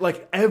 and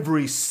like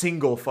every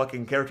single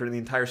fucking character in the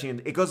entire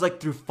scene, it goes like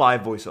through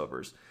 5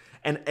 voiceovers,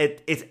 and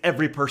it's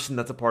every person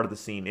that's a part of the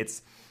scene.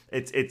 It's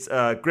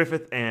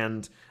Griffith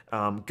and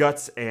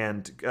Guts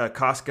and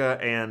Casca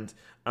and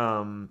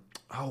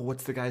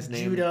what's the guy's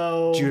name?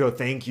 Judo.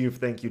 Thank you,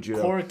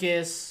 Judo.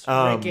 Corcus,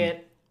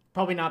 Rickett,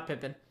 probably not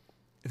Pippin.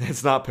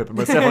 It's not Pippin,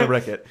 but it's definitely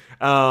Rickett.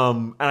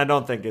 And I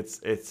don't think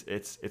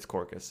it's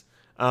Corcus.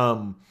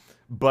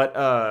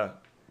 But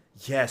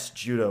yes,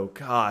 Judo.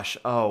 Gosh,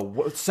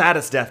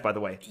 saddest death, by the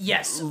way.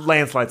 Yes,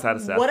 landslide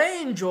saddest death. What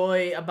I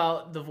enjoy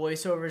about the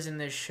voiceovers in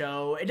this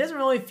show, it doesn't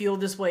really feel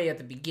this way at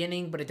the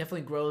beginning, but it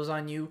definitely grows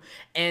on you.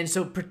 And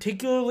so,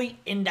 particularly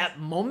in that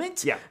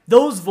moment,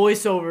 those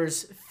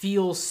voiceovers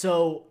feel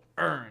so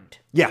earned.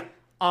 Yeah.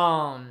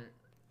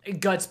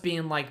 Guts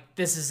being like,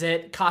 this is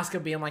it. Casca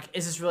being like,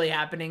 is this really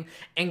happening?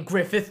 And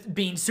Griffith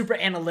being super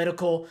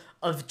analytical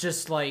of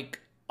just like,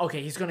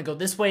 okay, he's going to go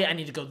this way. I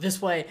need to go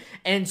this way.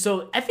 And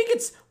so I think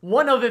it's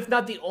one of, if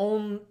not the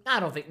only,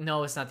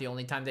 it's not the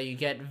only time that you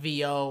get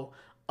VO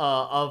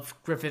of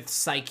Griffith's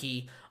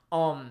psyche.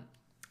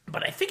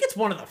 But I think it's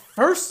one of the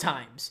first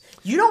times.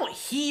 You don't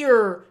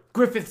hear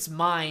Griffith's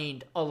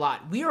mind a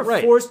lot. We are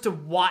forced to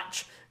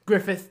watch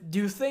Griffith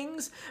do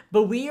things,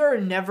 but we are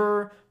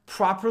never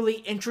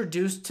properly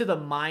introduced to the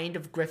mind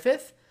of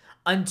Griffith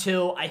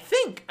until, I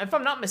think, if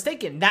I'm not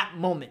mistaken, that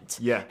moment.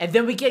 Yeah. And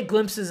then we get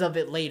glimpses of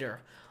it later.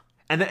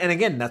 And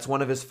again, that's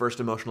one of his first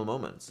emotional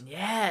moments.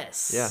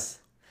 Yes. Yeah.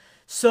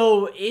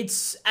 So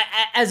it's,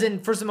 as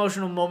in first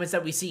emotional moments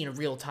that we see in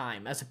real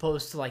time, as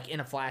opposed to like in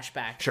a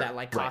flashback that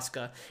like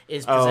Casca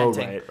is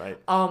presenting.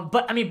 Oh,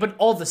 right. But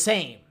all the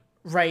same,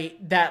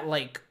 right? That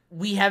like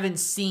we haven't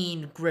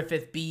seen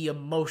Griffith be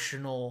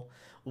emotional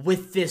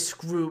with this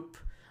group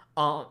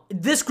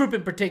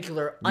in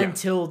particular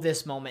until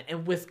this moment,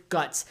 and with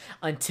Guts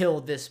until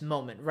this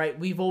moment, right?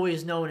 We've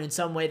always known in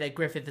some way that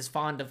Griffith is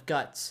fond of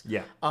Guts.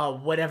 Yeah.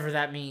 Whatever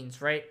that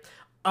means, right?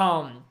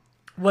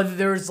 Whether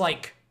there's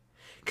like,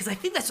 because I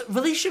think that's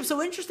relationship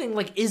so interesting.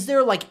 Like, is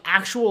there like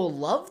actual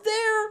love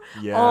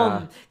there?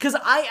 Yeah. Because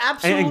I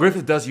absolutely and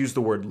Griffith does use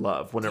the word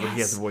love whenever he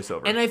has a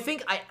voiceover. And I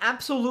think I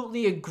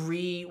absolutely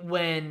agree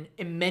when,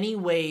 in many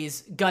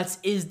ways, Guts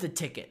is the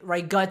ticket,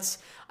 right? Guts,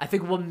 I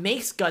think what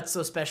makes Guts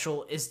so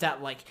special is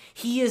that like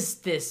he is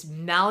this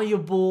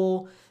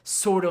malleable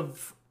sort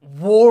of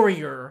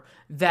warrior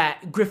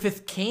that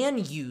Griffith can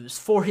use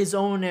for his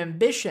own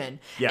ambition.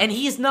 Yeah. And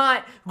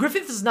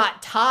Griffith is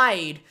not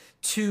tied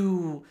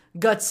to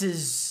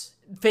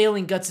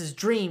failing Guts's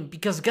dream,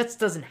 because Guts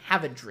doesn't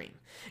have a dream.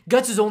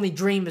 Guts's only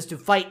dream is to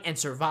fight and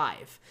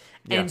survive.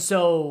 Yeah. And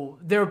so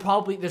there's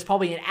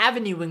probably an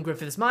avenue in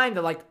Griffith's mind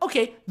that like,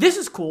 okay, this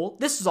is cool,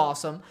 this is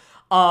awesome.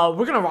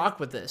 We're gonna rock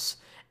with this,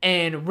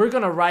 and we're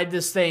gonna ride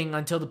this thing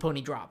until the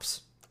pony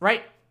drops.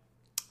 Right?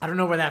 I don't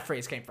know where that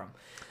phrase came from,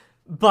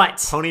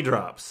 but pony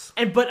drops.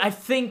 But I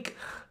think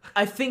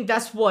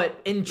that's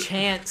what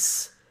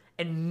enchants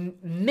and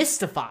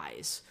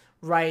mystifies,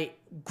 right,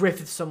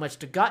 Griffith so much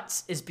to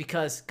Guts, is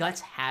because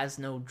Guts has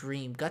no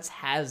dream. Guts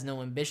has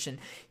no ambition.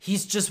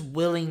 He's just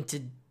willing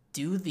to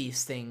do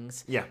these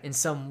things in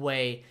some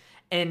way.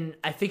 And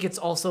I think it's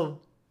also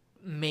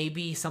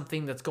maybe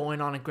something that's going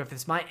on in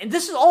Griffith's mind. And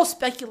this is all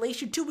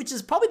speculation too, which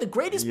is probably the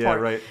greatest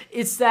part. Right.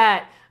 It's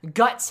that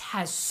Guts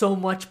has so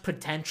much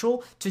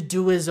potential to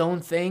do his own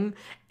thing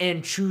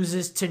and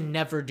chooses to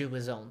never do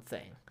his own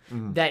thing.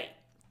 That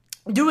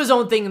do his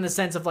own thing in the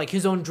sense of like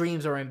his own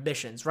dreams or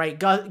ambitions, right?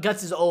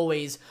 Guts is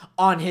always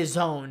on his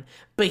own,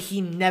 but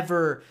he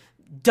never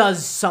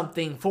does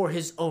something for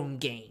his own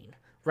gain,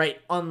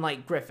 right?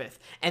 Unlike Griffith.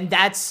 And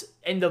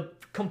the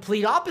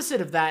complete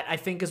opposite of that, I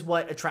think, is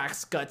what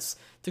attracts Guts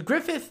to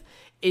Griffith.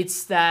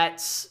 It's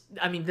that,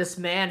 I mean, this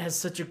man has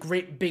such a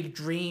great big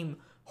dream.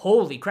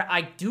 Holy crap,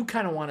 I do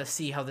kind of want to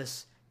see how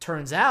this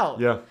turns out.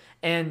 Yeah.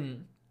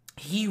 And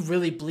he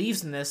really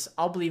believes in this.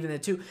 I'll believe in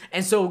it too.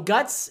 And so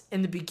Guts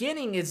in the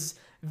beginning is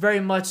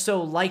very much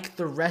so like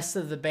the rest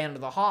of the Band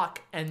of the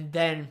Hawk, and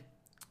then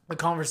the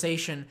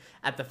conversation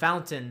at the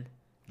fountain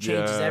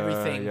changes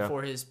everything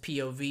for his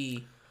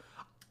POV.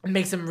 It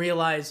makes him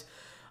realize,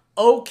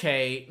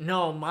 okay,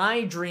 no,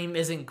 my dream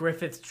isn't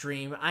Griffith's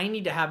dream. I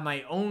need to have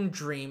my own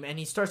dream. And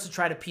he starts to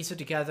try to piece it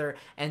together,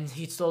 and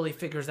he slowly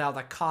figures out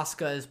that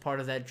Casca is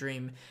part of that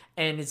dream.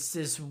 And it's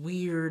this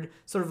weird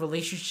sort of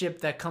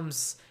relationship that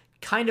comes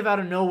kind of out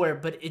of nowhere,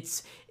 but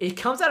it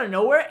comes out of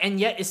nowhere, and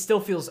yet it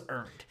still feels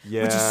earned.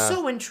 Yeah. Which is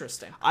so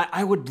interesting.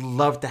 I would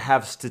love to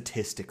have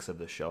statistics of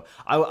the show.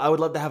 I would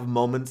love to have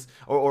moments,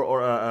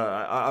 or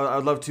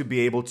I'd love to be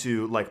able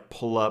to like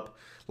pull up,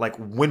 like,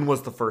 when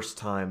was the first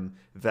time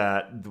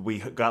that we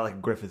got like a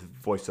Griffith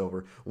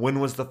voiceover?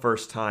 When was the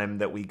first time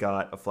that we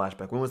got a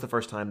flashback? When was the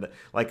first time that,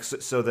 like,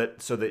 so that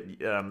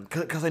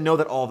because I know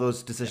that all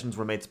those decisions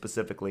were made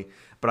specifically,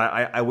 but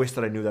I wish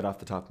that I knew that off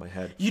the top of my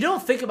head. You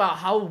don't think about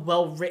how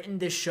well written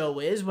this show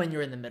is when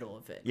you're in the middle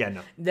of it. Yeah,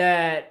 no.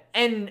 That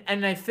and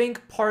I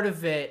think part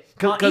of it,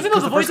 even though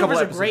the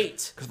voiceovers are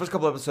great, because the first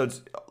couple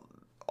episodes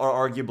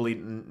are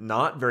arguably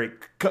not very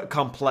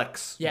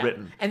complex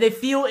written. And they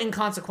feel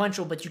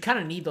inconsequential, but you kind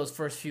of need those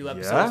first few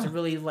episodes to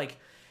really like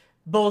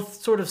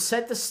both sort of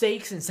set the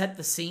stakes and set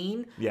the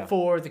scene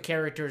for the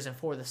characters and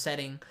for the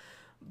setting.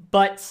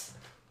 But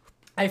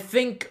I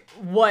think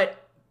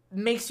what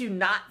makes you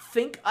not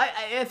think,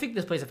 I think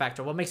this plays a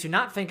factor. What makes you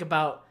not think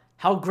about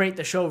how great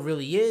the show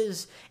really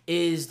is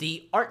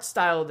the art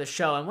style of the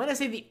show. And when I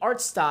say the art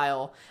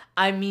style,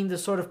 I mean the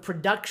sort of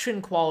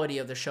production quality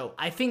of the show.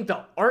 I think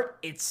the art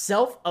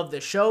itself of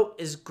the show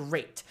is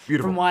great.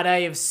 Beautiful. From what I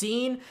have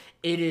seen,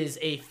 it is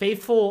a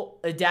faithful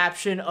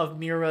adaptation of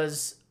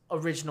Miura's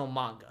original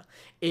manga.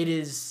 It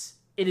is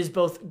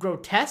both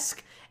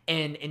grotesque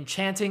and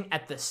enchanting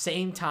at the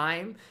same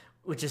time,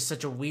 which is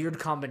such a weird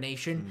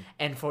combination.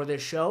 And for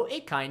this show,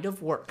 it kind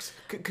of works.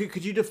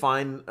 Could you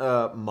define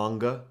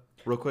manga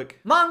real quick?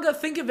 Manga,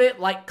 think of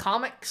it like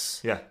comics.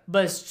 Yeah.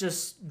 But it's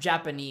just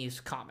Japanese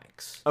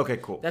comics. Okay,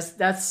 cool.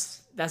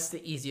 That's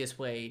the easiest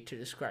way to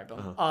describe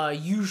them.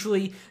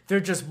 Usually, they're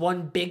just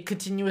one big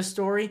continuous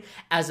story,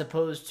 as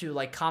opposed to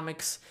like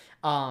comics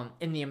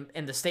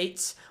in the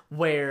States,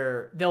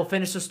 where they'll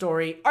finish the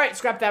story. All right,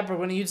 scrap that. We're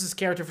going to use this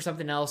character for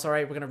something else. All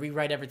right, we're going to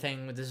rewrite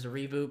everything. This is a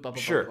reboot. Blah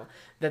blah Sure. blah, blah.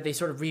 That they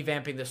sort of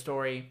revamping the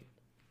story.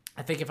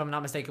 I think, if I'm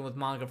not mistaken, with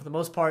manga, for the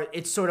most part,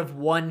 it's sort of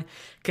one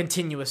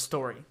continuous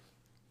story.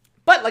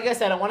 But like I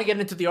said, I want to get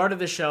into the art of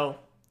the show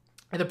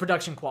and the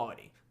production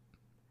quality.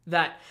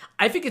 That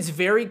I think it's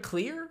very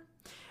clear.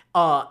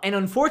 And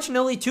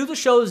unfortunately, to the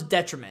show's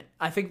detriment.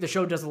 I think the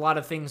show does a lot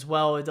of things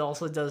well. It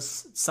also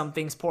does some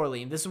things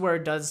poorly. And this is where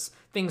it does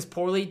things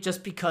poorly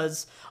just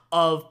because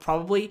of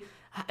probably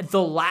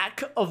the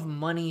lack of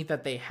money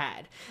that they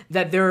had.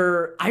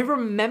 I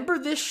remember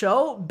this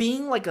show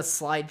being like a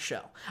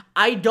slideshow.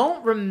 I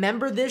don't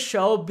remember this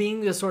show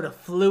being the sort of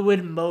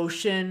fluid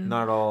motion.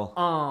 Not at all.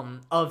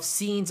 Of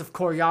scenes, of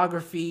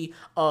choreography,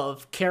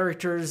 of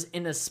characters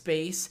in a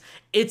space.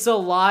 It's a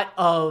lot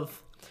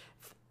of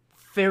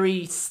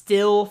very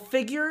still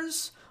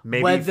figures.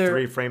 Maybe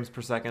 3 frames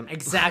per second.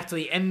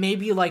 Exactly. And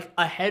maybe like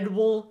a head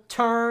will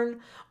turn,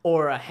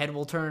 or a head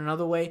will turn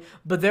another way.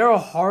 But there are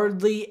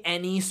hardly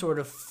any sort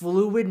of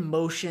fluid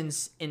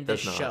motions in this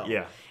show.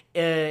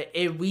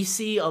 Yeah. We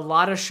see a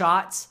lot of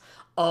shots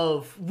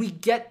we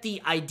get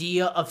the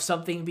idea of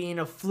something being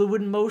a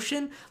fluid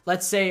motion.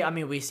 Let's say,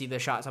 we see the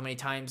shot so many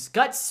times.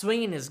 Guts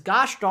swinging his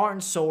gosh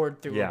darn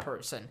sword through a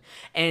person.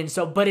 And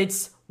so, but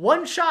it's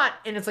one shot,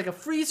 and it's like a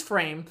freeze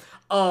frame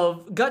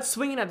of Guts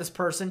swinging at this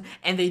person,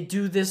 and they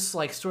do this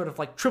like sort of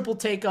like triple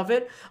take of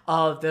it.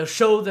 They'll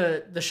show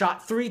the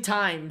shot 3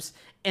 times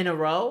in a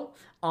row,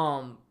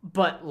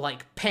 but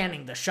like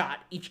panning the shot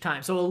each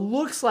time. So it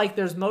looks like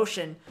there's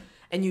motion,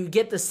 and you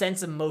get the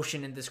sense of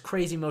motion and this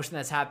crazy motion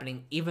that's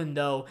happening, even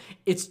though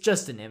it's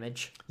just an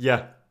image.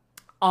 Yeah.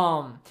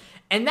 And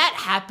that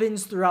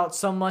happens throughout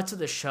so much of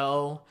the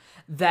show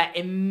that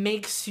it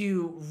makes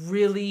you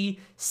really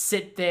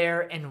sit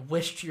there and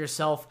wish to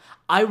yourself,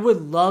 I would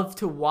love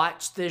to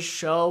watch this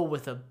show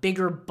with a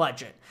bigger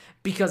budget.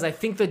 Because I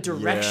think the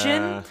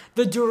direction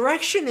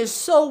is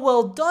so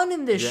well done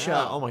in this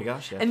show. Oh my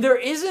gosh, yeah. And there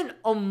isn't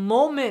a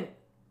moment,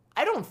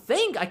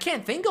 I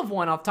can't think of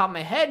one off the top of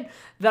my head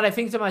that I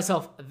think to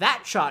myself,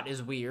 that shot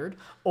is weird,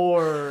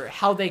 or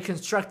how they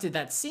constructed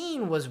that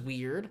scene was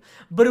weird.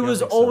 But it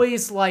was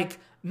always like,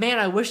 man,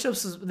 I wish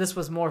this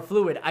was more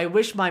fluid. I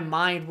wish my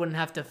mind wouldn't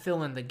have to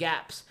fill in the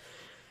gaps.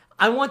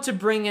 I want to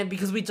bring in,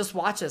 because we just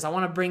watched this, I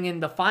want to bring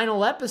in the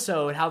final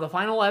episode, how the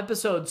final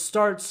episode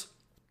starts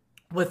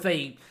with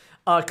a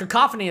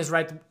cacophony is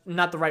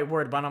not the right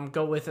word, but I'm going to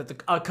go with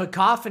it. A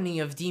cacophony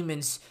of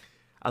demons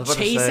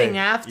chasing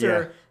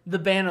after the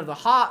Band of the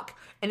Hawk,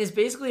 and it's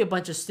basically a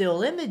bunch of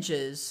still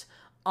images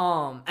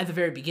at the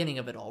very beginning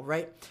of it all,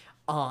 right?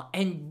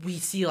 And we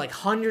see like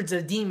hundreds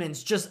of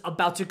demons just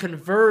about to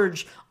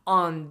converge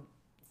on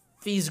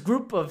this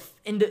group of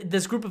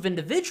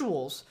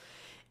individuals.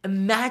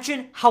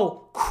 Imagine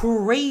how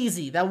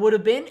crazy that would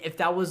have been if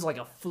that was like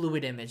a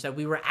fluid image that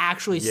we were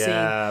actually seeing.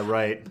 Yeah,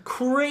 right.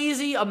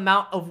 Crazy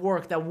amount of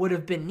work that would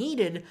have been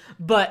needed,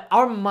 but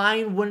our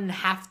mind wouldn't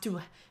have to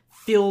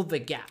fill the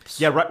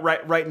gaps. Yeah,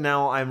 right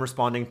now I'm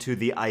responding to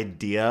the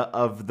idea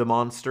of the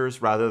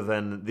monsters rather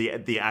than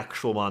the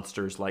actual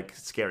monsters like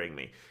scaring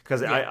me,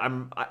 because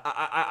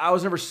I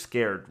was never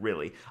scared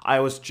really. I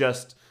was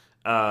just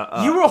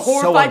you were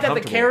horrified that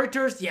the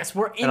characters, yes,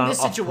 were in this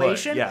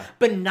situation,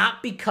 but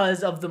not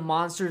because of the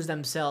monsters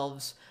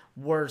themselves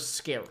were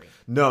scary.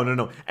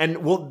 No.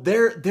 And well,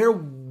 there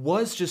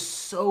was just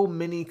so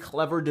many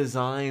clever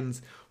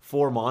designs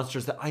for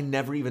monsters that I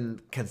never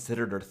even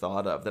considered or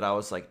thought of, that I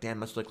was like, damn,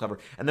 that's really clever.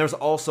 And there's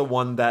also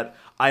one that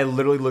I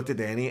literally looked at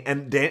Danny,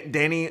 and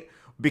Danny,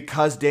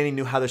 because Danny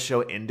knew how the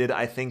show ended,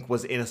 I think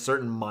was in a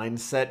certain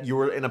mindset. You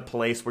were in a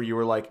place where you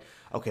were like,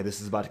 okay,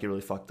 this is about to get really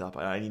fucked up.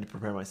 I need to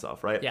prepare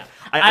myself, right? Yeah.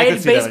 I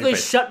basically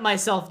shut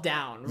myself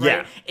down, right?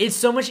 Yeah. It's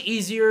so much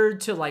easier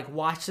to like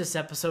watch this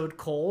episode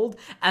cold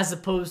as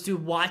opposed to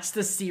watch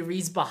the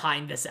series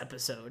behind this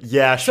episode.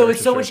 Yeah, sure. So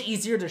it's so much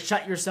easier to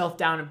shut yourself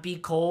down and be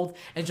cold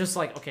and just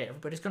like, okay,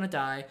 everybody's going to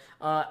die.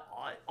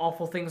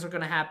 Awful things are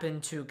going to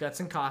happen to Guts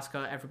and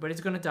Casca.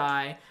 Everybody's going to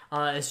die.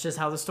 It's just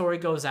how the story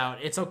goes out.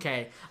 It's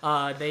okay.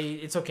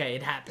 It's okay.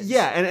 It happens.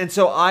 Yeah, and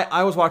so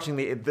I was watching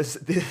this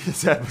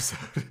episode,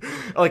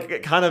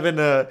 like kind of in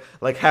a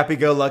like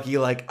happy-go-lucky,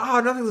 like, oh,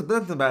 nothing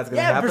bad's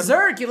gonna happen.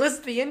 Berserk. You listen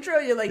to the intro,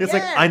 you're like, It's yeah.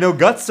 like, I know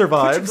Guts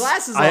survives. Put your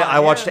glasses on, I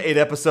watched yeah. 8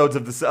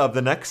 episodes of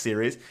the next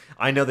series.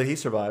 I know that he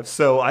survives,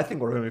 so I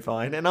think we're gonna be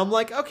fine. And I'm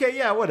like, okay,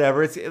 yeah,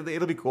 whatever.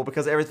 It'll be cool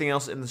because everything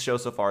else in the show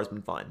so far has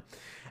been fine.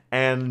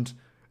 And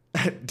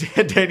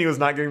Danny was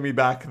not giving me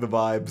back the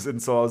vibes,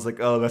 and so I was like,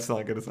 oh, that's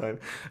not a good sign.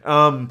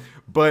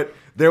 But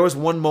there was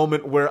one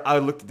moment where I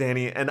looked at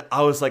Danny and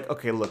I was like,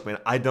 okay, look, man,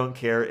 I don't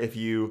care if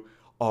you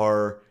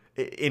are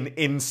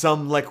in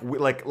some like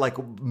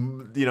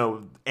you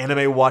know,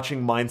 anime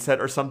watching mindset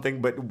or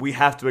something, but we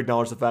have to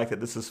acknowledge the fact that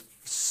this is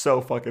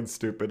so fucking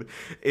stupid.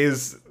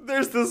 There's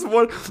this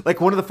one, like,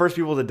 one of the first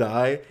people to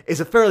die is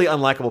a fairly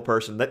unlikable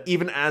person that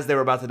even as they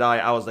were about to die,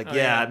 I was like,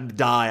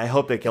 die. I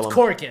hope they kill him.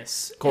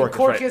 Corcus.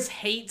 Corcus right.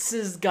 hates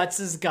his guts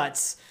throughout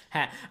the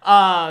Hates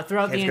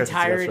Guts' guts,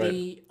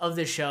 entirety of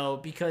the show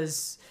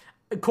because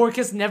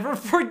Corcus never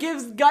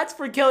forgives Guts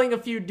for killing a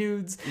few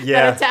dudes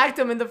that attacked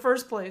him in the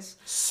first place.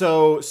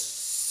 So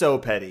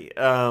petty.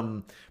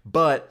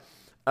 But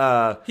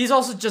he's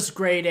also just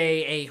grade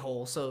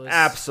A-hole, so it's...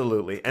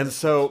 Absolutely. And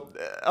so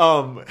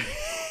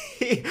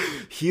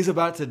he's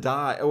about to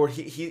die, or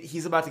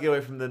he's about to get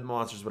away from the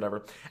monsters,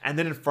 whatever. And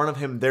then in front of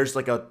him, there's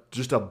like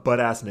just a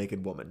butt-ass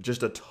naked woman,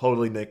 just a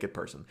totally naked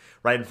person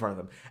right in front of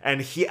him.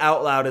 And he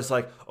out loud is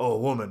like, oh,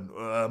 woman,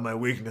 my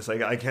weakness,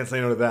 I can't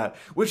say no to that.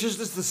 Which is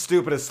just the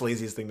stupidest,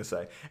 sleaziest thing to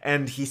say.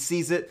 And he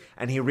sees it,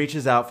 and he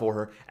reaches out for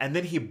her, and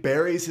then he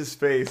buries his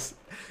face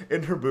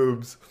in her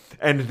boobs,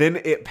 and then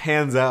it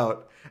pans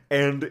out,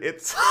 and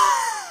it's...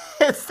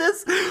 It's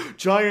this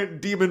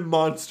giant demon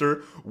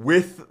monster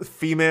with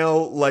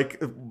female,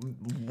 like,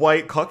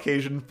 white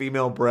Caucasian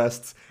female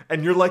breasts.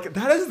 And you're like,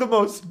 that is the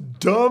most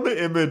dumb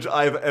image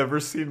I've ever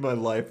seen in my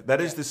life.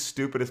 That is the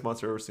stupidest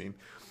monster I've ever seen.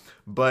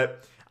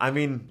 But, I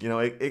mean, you know,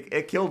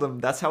 it killed him.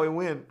 That's how he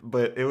went.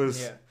 But it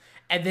was... Yeah.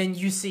 And then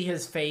you see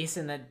his face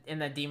in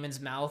that demon's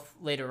mouth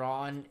later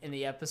on in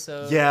the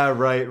episode. Yeah,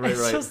 right.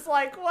 It's just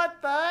like,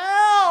 what the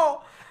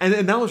hell?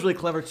 And that was really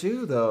clever,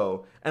 too,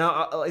 though. And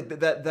I like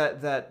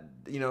that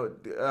you know,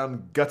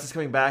 Guts is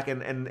coming back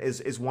and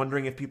is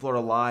wondering if people are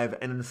alive,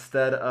 and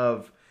instead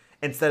of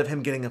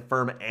him getting a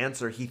firm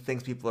answer, he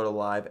thinks people are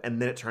alive,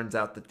 and then it turns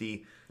out that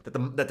the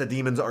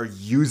demons are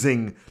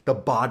using the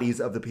bodies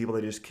of the people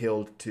they just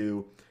killed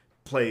to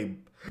play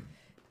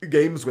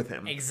games with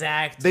him.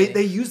 Exactly.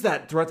 They use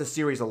that throughout the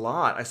series a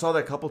lot. I saw that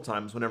a couple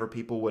times whenever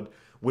people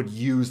would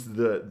use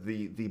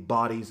the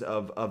bodies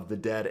of the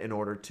dead in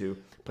order to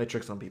play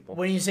tricks on people.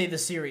 When you say the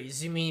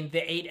series, you mean the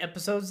 8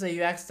 episodes that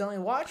you accidentally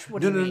watched?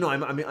 What No, do you mean?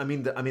 I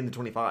mean the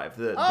 25,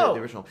 the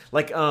original.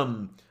 Like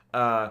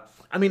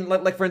I mean,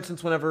 like for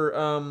instance, whenever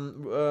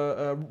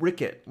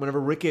Ricket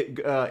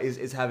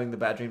is having the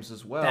bad dreams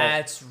as well.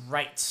 That's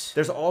right.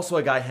 There's also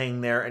a guy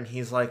hanging there, and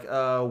he's like,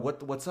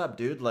 what's up,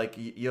 dude? Like,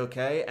 you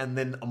okay? And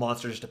then a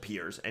monster just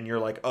appears, and you're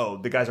like, oh,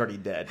 the guy's already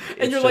dead.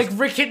 And you're like,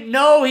 Ricket,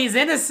 no, he's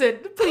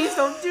innocent. Please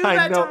don't do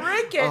that to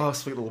Ricket. Oh,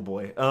 sweet little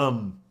boy.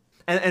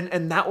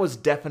 And that was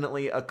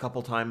definitely a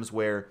couple times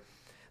where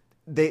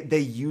they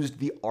used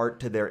the art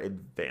to their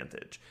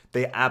advantage.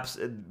 They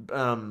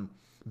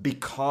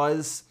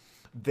because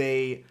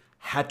they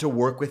had to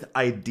work with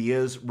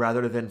ideas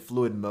rather than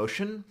fluid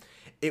motion.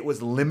 It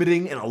was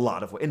limiting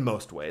in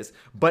most ways,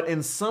 but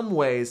in some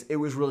ways it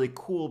was really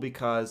cool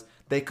because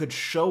they could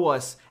show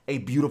us a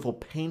beautiful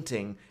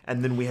painting,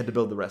 and then we had to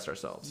build the rest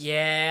ourselves.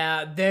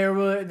 Yeah, there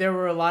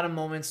were a lot of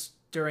moments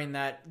during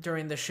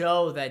the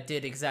show that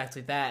did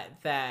exactly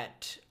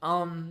that.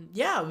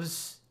 It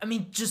was, I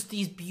mean, just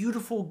these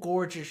beautiful,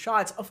 gorgeous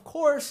shots. Of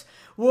course,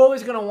 we're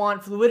always going to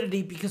want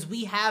fluidity because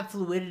we have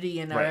fluidity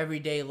in our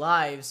everyday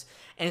lives.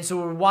 And so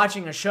we're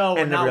watching a show.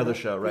 And every other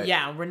show, right?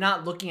 Yeah, we're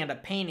not looking at a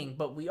painting,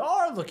 but we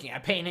are looking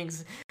at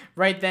paintings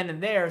right then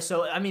and there.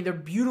 So, I mean, they're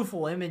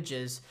beautiful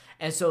images.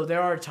 And so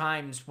there are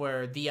times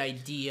where the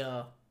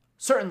idea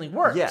certainly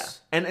works. Yeah,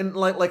 and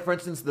like for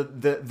instance,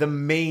 the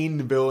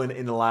main villain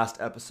in the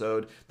last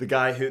episode, the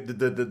guy who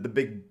the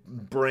big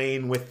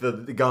brain with the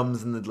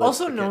gums and the lips,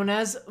 also known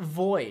as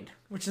Void,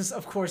 which is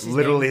of course his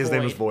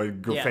name is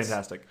Void. Yes.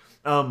 Fantastic.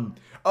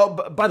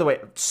 By the way,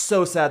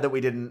 so sad that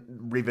we didn't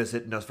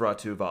revisit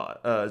Nosferatu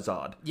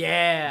Zod.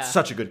 Yeah,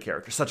 such a good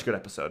character, such a good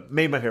episode.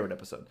 Made my favorite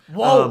episode.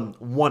 Whoa,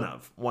 one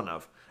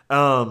of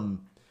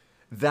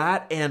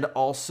that, and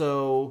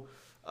also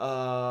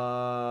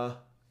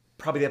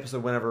probably the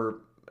episode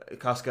whenever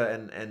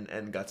Casca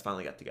and Guts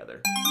finally got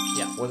together.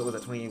 Yeah. Was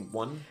it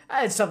 21?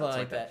 It's something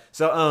like that.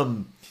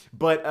 So,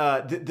 but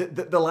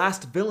the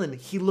last villain,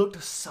 he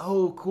looked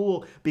so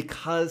cool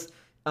because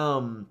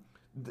the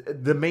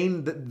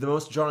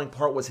most jarring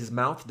part was his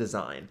mouth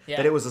design. Yeah.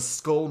 That it was a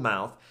skull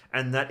mouth,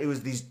 and that it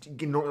was these,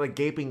 you know, like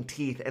gaping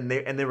teeth, and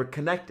they were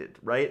connected,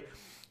 right?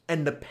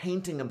 And the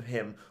painting of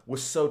him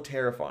was so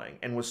terrifying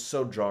and was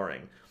so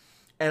jarring.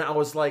 And I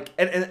was like,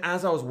 and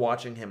as I was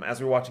watching him,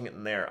 as we were watching it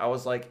in there, I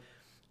was like,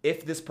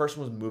 if this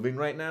person was moving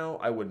right now,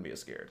 I wouldn't be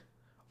as scared.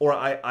 Or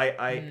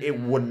it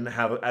wouldn't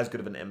have as good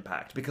of an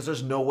impact. Because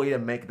there's no way to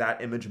make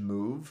that image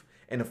move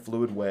in a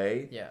fluid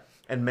way,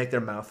 and make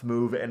their mouth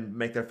move and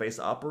make their face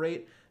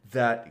operate,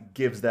 that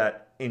gives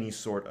that any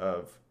sort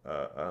of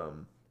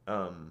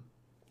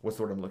what's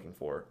the word I'm looking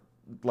for?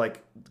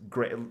 Like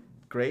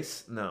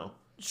grace? No.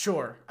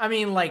 Sure. I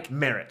mean, like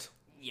merit.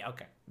 Yeah.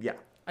 Okay. Yeah.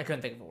 I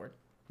couldn't think of a word.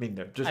 I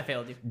mean, just I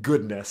failed you.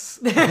 Goodness.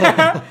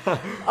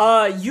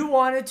 You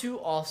wanted to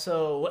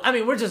also... I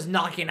mean, we're just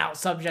knocking out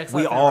subjects.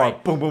 We are.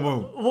 Right? Boom, boom,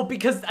 boom. Well,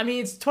 because, I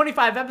mean, it's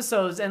 25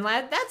 episodes, and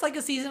that's like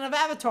a season of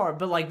Avatar.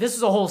 But, like, this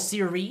is a whole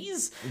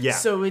series. Yeah.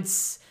 So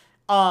it's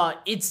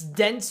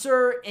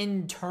denser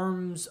in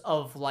terms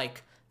of,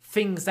 like,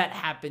 things that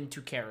happen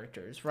to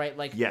characters, right?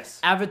 Like, yes.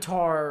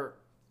 Avatar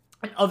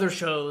and other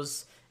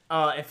shows...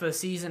 if a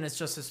season is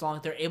just as long,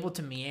 they're able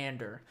to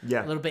meander a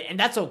little bit. And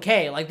that's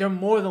okay. Like, they're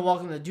more than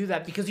welcome to do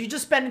that because you're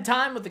just spending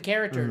time with the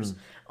characters.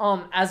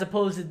 As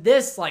opposed to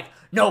this, like,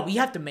 no, we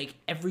have to make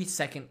every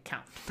second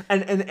count.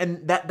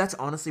 And that's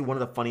honestly one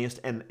of the funniest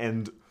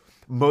and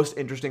most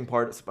interesting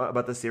parts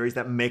about the series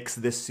that makes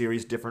this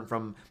series different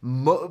from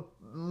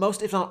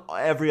most, if not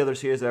every other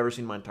series I've ever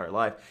seen in my entire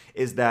life,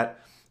 is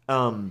that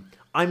I'm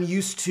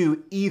used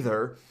to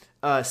either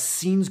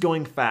scenes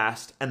going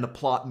fast and the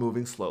plot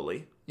moving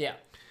slowly. Yeah.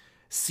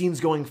 Scenes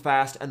going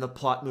fast and the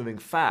plot moving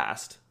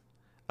fast.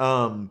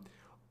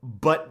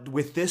 But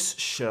with this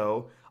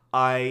show,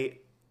 I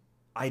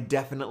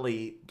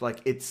definitely, like,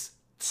 it's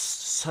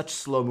such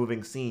slow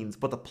moving scenes,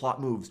 but the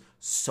plot moves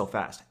so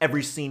fast.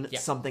 Every scene,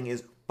 something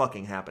is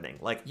fucking happening.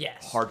 Like,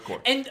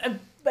 hardcore. And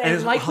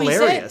it's like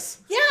hilarious.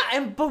 we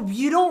said, but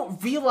you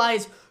don't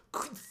realize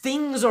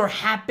things are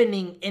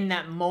happening in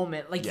that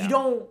moment. Like, you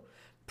don't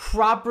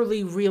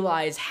properly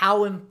realize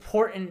how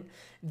important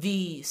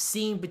the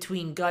scene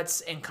between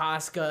Guts and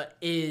Casca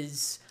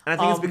is. And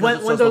I think it's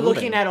because when they're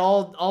looking at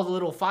all the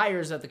little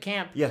fires at the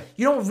camp. Yeah.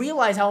 You don't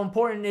realize how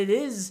important it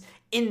is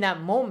in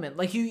that moment.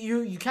 Like,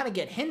 you kind of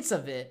get hints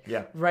of it.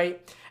 Yeah.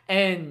 Right?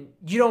 And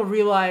you don't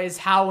realize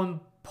how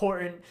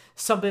important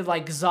something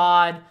like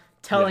Zod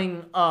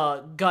telling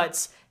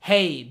Guts,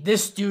 hey,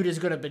 this dude is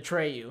going to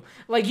betray you.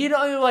 Like,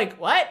 you're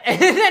like, what?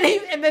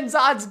 And then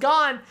Zod's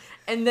gone.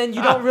 And then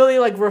you don't really,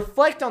 like,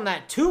 reflect on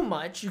that too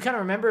much. You kind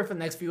of remember it for the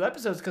next few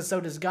episodes because so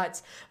does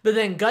Guts. But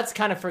then Guts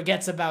kind of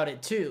forgets about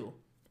it too.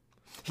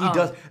 He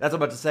does. That's what I'm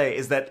about to say,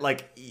 is that,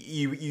 like,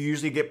 you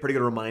usually get pretty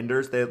good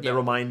reminders. They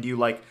remind you,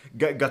 like,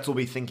 Guts will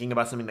be thinking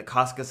about something that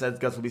Casca said.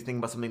 Guts will be thinking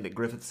about something that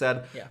Griffith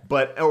said. Yeah.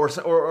 But,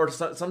 or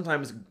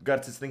sometimes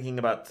Guts is thinking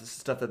about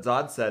stuff that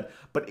Zod said.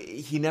 But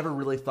he never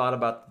really thought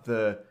about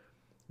the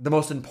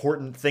most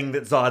important thing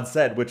that Zod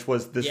said, which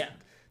was this... Yeah.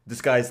 This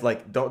guy's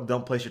like,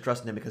 don't place your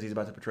trust in him because he's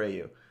about to betray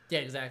you. Yeah,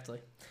 exactly.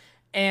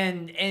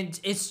 And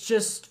it's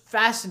just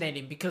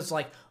fascinating because,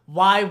 like,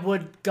 why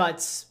would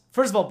Guts,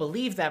 first of all,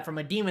 believe that from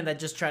a demon that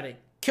just tried to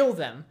kill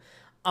them?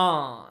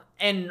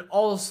 And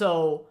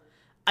also,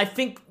 I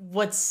think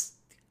what's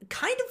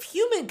kind of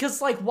human,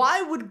 because, like,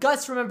 why would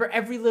Guts remember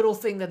every little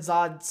thing that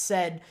Zod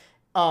said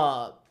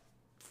freaking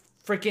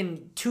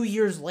 2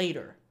 years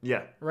later?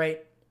 Yeah.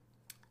 Right?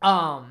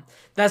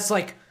 That's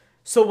like...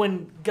 So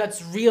when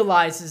Guts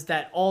realizes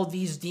that all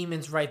these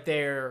demons right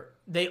there,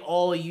 they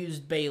all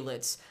used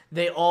Baelitz.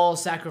 They all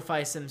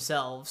sacrificed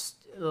themselves.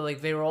 Like,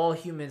 they were all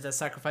humans that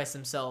sacrificed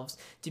themselves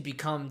to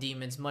become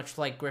demons, much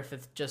like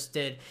Griffith just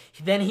did.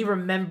 Then he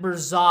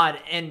remembers Zod,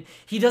 and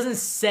he doesn't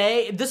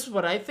say, this is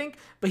what I think,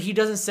 but he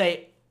doesn't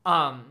say,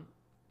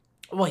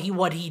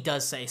 what he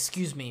does say,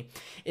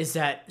 is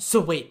that, so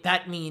wait,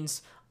 that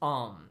means,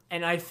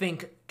 and I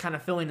think, kind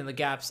of filling in the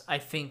gaps, I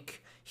think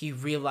he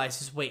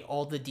realizes, wait,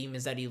 all the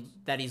demons that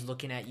he's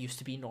looking at used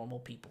to be normal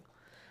people.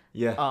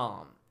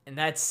 Yeah. And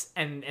that's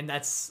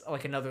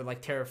like another,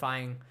 like,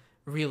 terrifying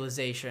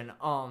realization.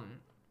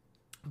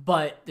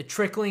 But the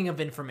trickling of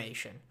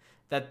information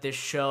that this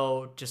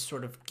show just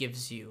sort of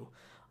gives you,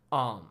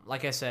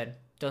 like I said,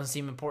 doesn't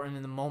seem important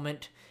in the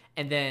moment.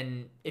 And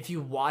then if you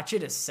watch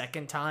it a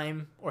second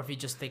time, or if you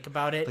just think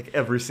about it, like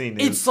every scene,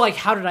 it's like,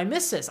 how did I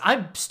miss this?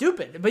 I'm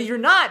stupid. But you're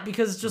not,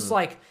 because it's just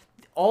like,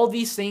 all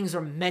these things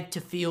are meant to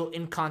feel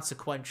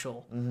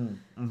inconsequential.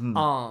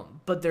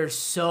 But they're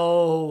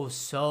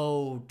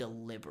so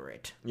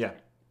deliberate. Yeah.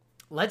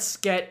 Let's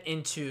get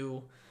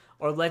into,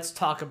 or let's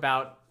talk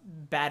about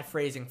bad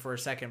phrasing for a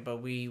second,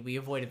 but we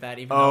avoided that,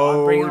 even though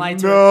I'm bringing light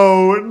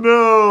to it.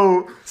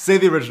 No. Say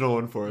the original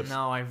one for us.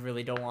 No, I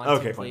really don't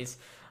want to, please.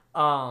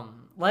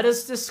 Let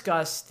us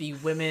discuss the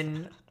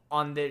women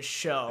on this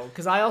show,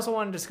 because I also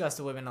want to discuss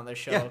the women on this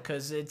show,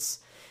 because it's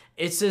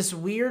this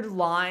weird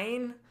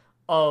line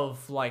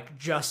of, like,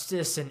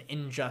 justice and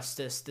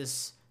injustice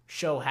this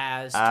show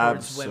has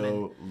towards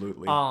women.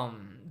 Absolutely.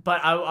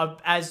 But I,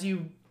 as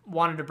you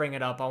wanted to bring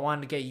it up, I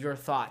wanted to get your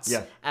thoughts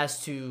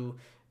as to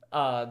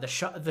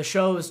the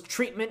show's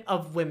treatment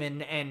of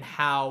women and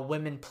how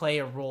women play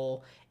a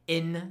role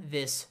in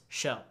this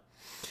show.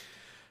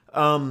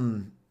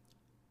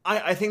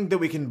 I think that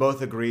we can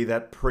both agree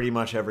that pretty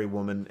much every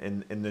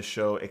woman in this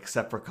show,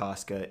 except for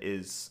Casca,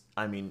 is,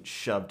 I mean,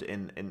 shoved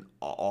in an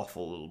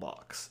awful little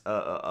box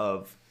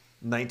of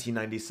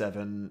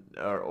 1997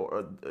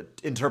 or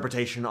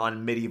interpretation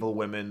on medieval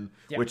women,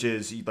 which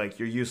is like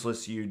you're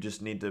useless. You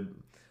just need to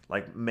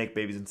like make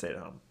babies and stay at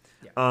home.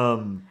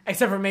 Yeah.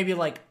 Except for maybe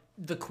like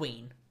the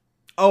Queen.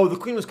 Oh, the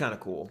Queen was kind of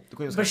cool. The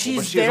Queen was, but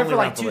she's there for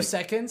like 2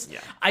 seconds. Yeah.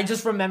 I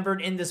just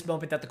remembered in this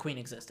moment that the Queen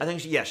existed. I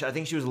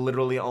think she was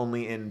literally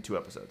only in 2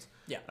 episodes.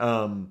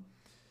 Yeah.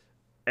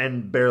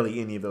 And barely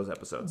any of those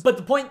episodes. But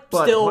the point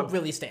still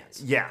really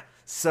stands. Yeah.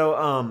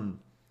 So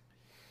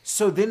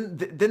then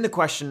the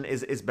question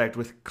is begged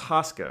with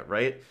Casca,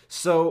 right?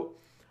 So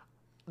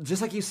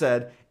just like you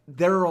said,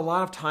 there are a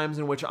lot of times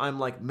in which I'm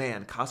like,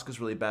 man,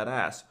 Casca's really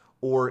badass.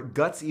 Or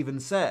Guts even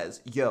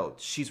says, yo,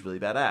 she's really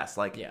badass.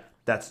 Like,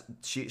 that's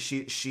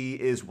she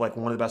is like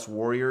one of the best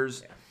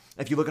warriors. Yeah.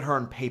 If you look at her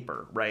on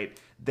paper, right,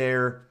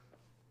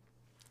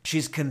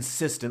 she's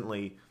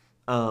consistently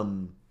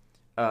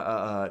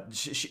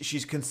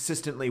she's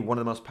consistently one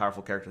of the most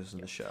powerful characters in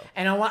the show.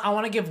 And I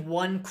want to give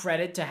one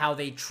credit to how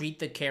they treat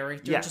the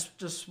character. Yeah.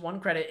 Just one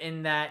credit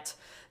in that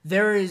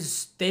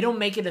they don't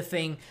make it a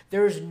thing.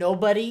 There is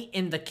nobody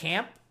in the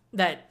camp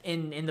that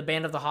in the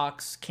Band of the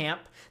Hawks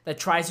camp that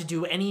tries to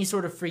do any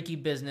sort of freaky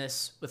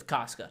business with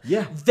Casca.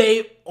 Yeah.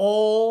 They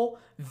all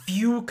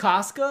view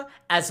Casca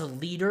as a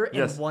leader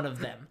and one of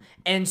them.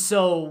 And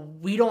so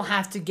we don't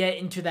have to get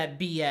into that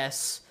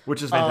BS.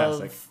 Which is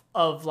fantastic.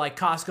 Of like,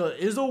 Casca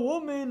is a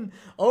woman.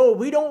 Oh,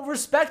 we don't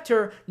respect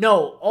her.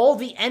 No, all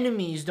the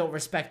enemies don't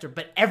respect her,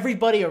 but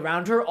everybody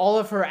around her, all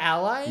of her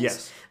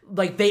allies,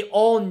 like they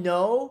all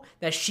know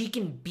that she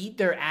can beat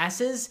their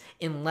asses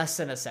in less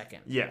than a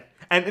second. Yeah.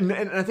 And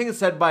I think it's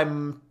said by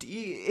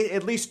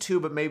at least 2,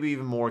 but maybe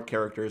even more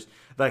characters.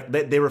 Like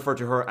they refer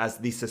to her as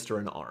the sister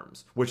in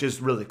arms, which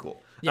is really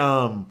cool.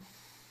 Yeah.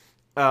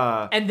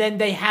 And then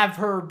they have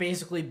her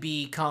basically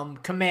become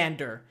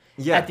commander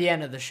at the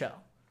end of the show.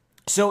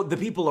 So the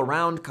people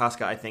around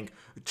Casca, I think,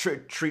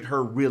 treat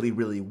her really,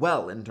 really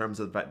well in terms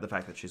of the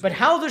fact that she's. But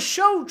how the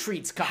show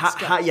treats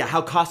Casca,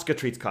 how Casca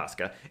treats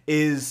Casca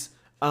is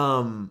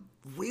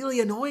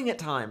really annoying at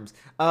times.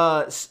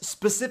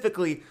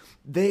 Specifically,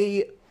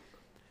 they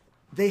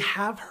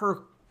have her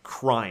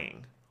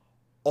crying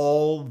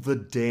all the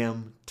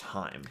damn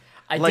time.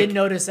 I did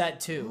notice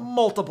that too.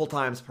 Multiple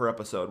times per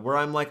episode, where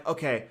I'm like,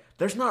 okay,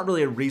 there's not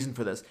really a reason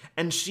for this.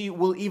 And she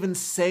will even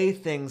say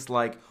things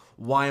like,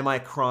 why am I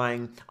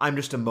crying? I'm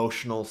just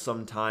emotional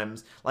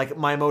sometimes. Like,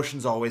 my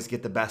emotions always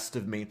get the best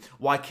of me.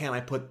 Why can't I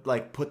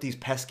put these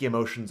pesky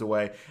emotions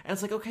away? And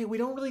it's like, okay, we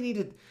don't really need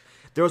it.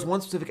 There was one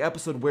specific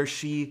episode where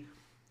she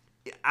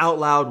out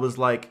loud was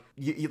like,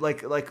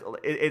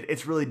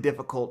 it's really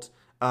difficult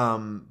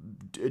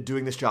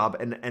doing this job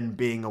and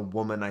being a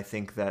woman. I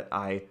think that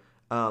I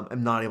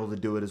am not able to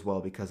do it as well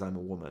because I'm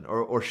a woman,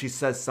 or she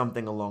says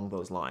something along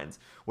those lines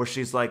where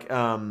she's like,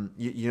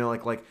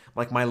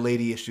 like my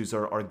lady issues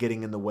are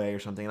getting in the way or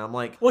something, and I'm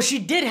like, well, she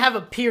did have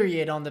a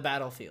period on the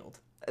battlefield.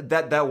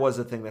 That was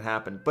a thing that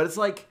happened, but it's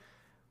like,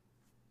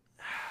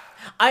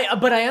 I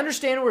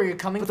understand where you're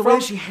coming from. But the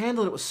way she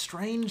handled it was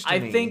strange to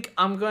me. I think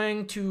I'm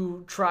going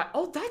to try.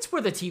 Oh, that's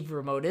where the TV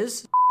remote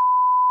is.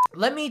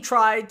 Let me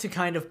try to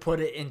kind of put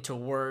it into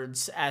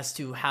words as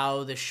to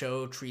how the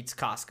show treats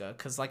Casca.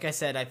 Because like I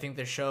said, I think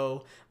the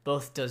show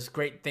both does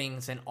great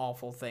things and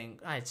awful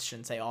things. I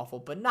shouldn't say awful,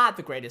 but not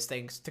the greatest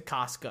things to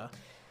Casca.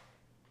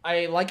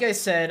 Like I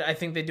said, I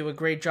think they do a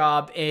great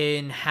job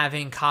in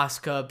having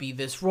Casca be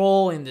this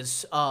role in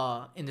this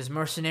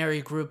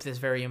mercenary group, this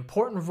very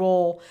important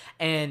role,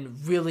 and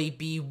really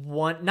be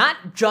one,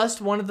 not just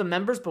one of the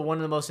members, but one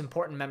of the most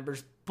important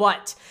members.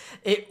 But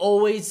it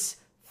always...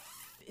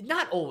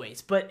 Not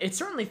always, but it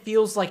certainly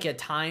feels like at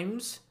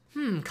times,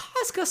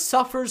 Casca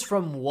suffers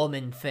from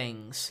woman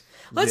things.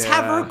 Let's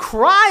have her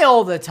cry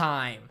all the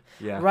time.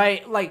 Yeah.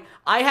 Right? Like,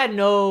 I had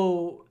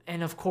no...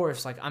 And of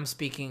course, like, I'm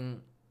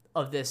speaking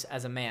of this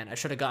as a man. I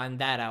should have gotten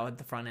that out at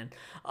the front end.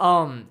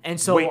 And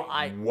so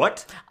Wait,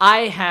 what?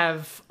 I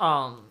have,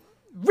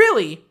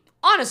 really,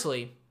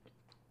 honestly,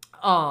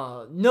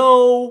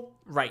 no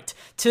right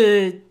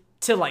to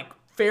like,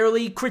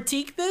 fairly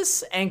critique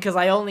this. And because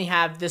I only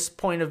have this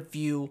point of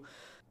view...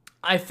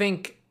 I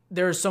think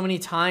there are so many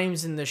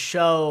times in the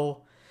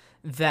show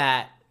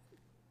that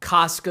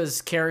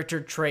Casca's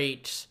character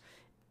trait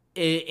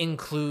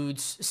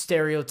includes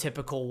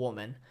stereotypical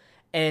woman.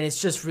 And it's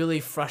just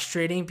really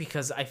frustrating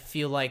because I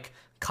feel like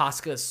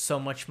Casca is so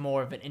much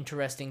more of an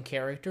interesting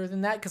character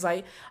than that. Because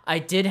I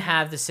did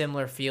have the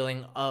similar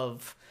feeling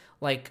of,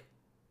 like,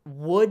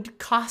 would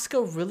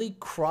Casca really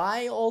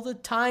cry all the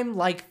time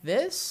like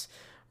this?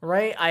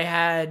 Right?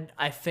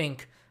 I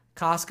think...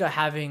 Casca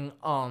having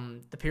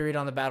the period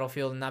on the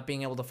battlefield and not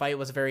being able to fight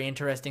was a very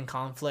interesting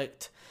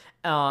conflict,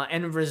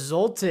 and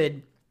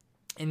resulted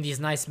in these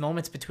nice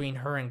moments between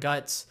her and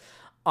Guts.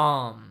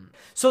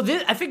 So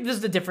I think this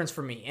is the difference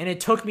for me, and it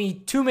took me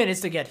 2 minutes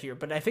to get here,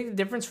 but I think the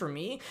difference for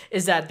me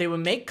is that they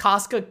would make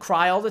Casca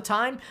cry all the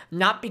time,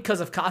 not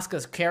because of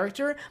Casca's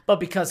character, but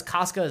because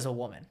Casca is a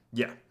woman.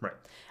 Yeah, right.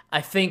 I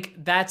think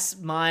that's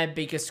my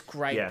biggest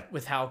gripe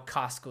with how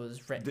Casca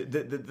was written.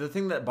 The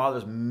thing that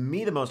bothers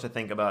me the most, I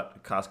think,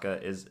 about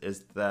Casca is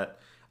that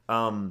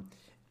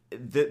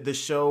The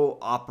show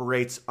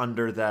operates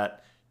under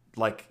that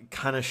like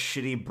kind of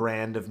shitty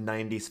brand of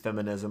 90s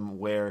feminism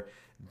where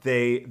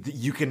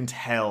you can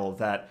tell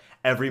that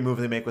every move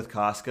they make with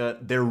Casca,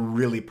 they're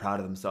really proud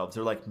of themselves.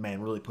 They're like,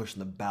 man, really pushing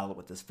the ballot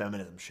with this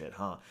feminism shit,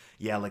 huh?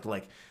 Yeah, like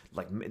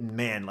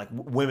man, like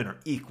women are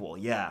equal,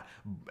 yeah.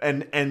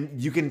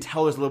 And you can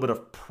tell there's a little bit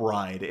of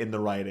pride in the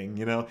writing,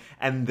 you know?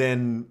 And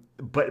then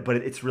but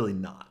it's really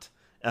not.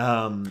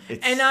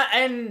 It's...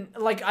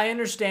 I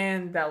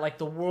understand that like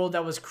the world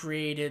that was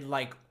created,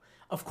 like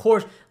of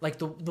course like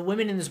the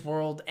women in this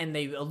world, and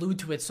they allude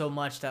to it so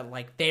much that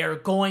like they are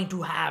going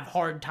to have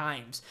hard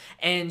times.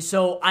 And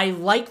so I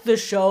like the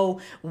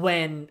show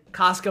when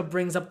Casca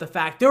brings up the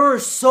fact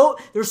there's so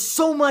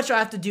much I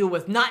have to deal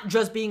with, not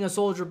just being a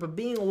soldier but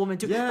being a woman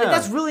too. Yeah. Like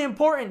that's really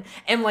important.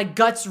 And like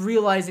Guts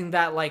realizing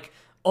that like,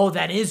 oh,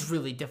 that is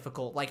really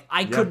difficult. Like,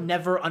 I could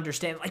never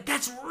understand. Like,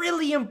 that's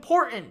really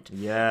important.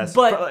 Yes.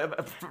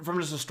 But from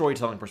just a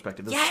storytelling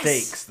perspective, the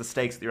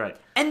stakes, you're right.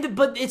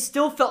 But it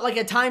still felt like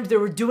at times they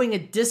were doing a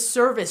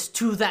disservice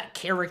to that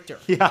character.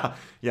 Yeah.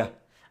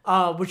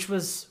 Which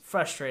was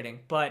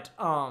frustrating. But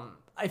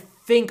I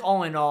think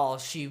all in all,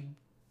 she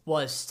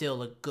was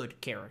still a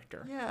good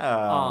character.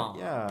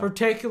 Yeah.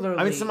 Particularly...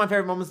 I mean, some of my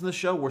favorite moments in the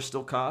show were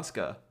still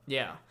Casca.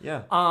 Yeah.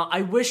 Yeah.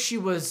 I wish she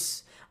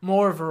was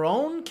more of her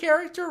own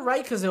character,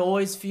 right? Because it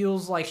always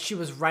feels like she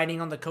was riding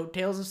on the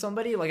coattails of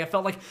somebody. Like, I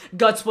felt like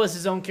Guts was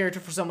his own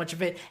character for so much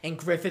of it, and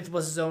Griffith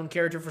was his own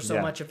character for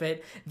so much of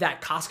it, that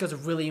Casca's a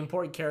really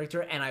important character,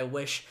 and I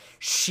wish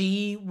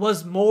she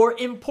was more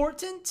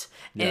important.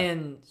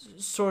 And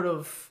sort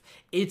of,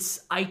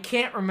 I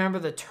can't remember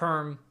the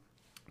term,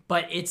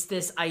 but it's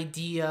this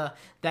idea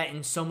that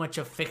in so much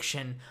of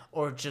fiction,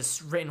 or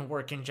just written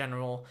work in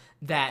general,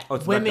 that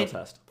it's women... Bechdel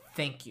test.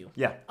 Thank you.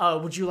 Yeah.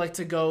 Would you like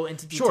to go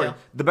into detail? Sure.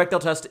 The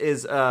Bechdel test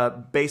is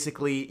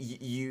basically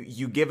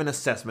you give an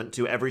assessment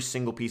to every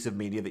single piece of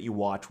media that you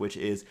watch, which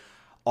is,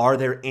 are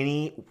there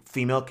any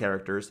female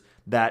characters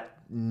that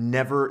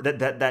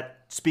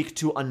speak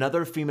to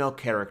another female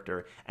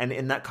character, and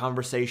in that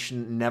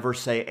conversation never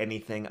say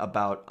anything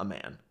about a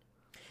man?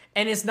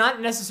 And it's not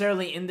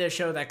necessarily in this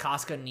show that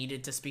Casca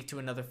needed to speak to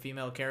another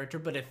female character,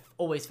 but it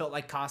always felt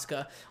like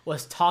Casca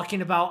was talking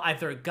about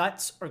either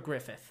Guts or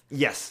Griffith.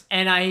 Yes.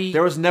 And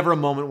there was never a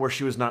moment where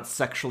she was not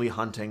sexually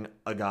hunting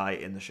a guy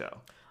in the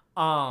show.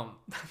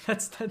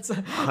 That's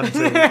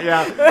hunting.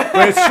 Yeah.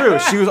 But it's true.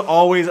 She was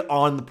always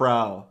on the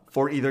prowl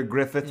for either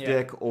Griffith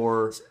Dick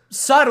or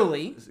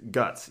subtly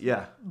Guts.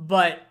 Yeah.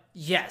 But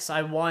yes,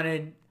 I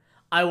wanted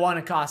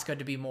Casca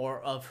to be more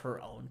of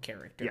her own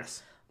character.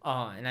 Yes.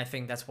 And I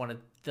think that's one of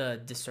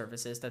the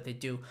disservices that they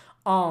do.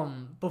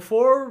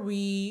 Before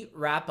we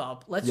wrap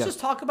up, let's just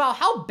talk about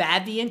how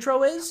bad the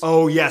intro is.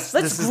 Oh, yes.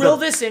 Let's grill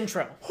this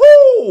intro.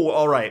 Whoo!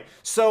 All right.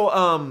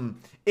 So,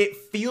 it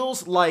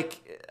feels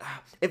like...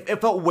 It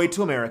felt way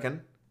too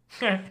American.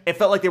 It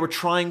felt like they were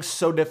trying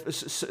so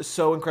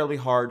incredibly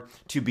hard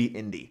to be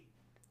indie.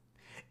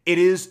 It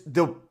is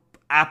the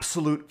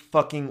absolute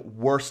fucking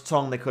worst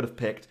song they could have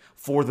picked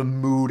for the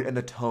mood and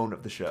the tone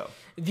of the show.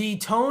 The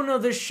tone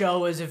of the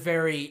show is a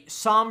very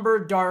somber,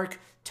 dark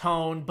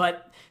tone,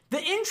 but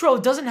the intro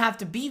doesn't have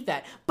to be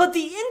that. But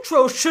the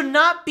intro should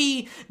not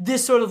be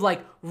this sort of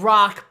like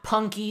rock,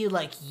 punky,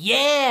 like,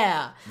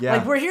 yeah.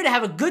 Like, we're here to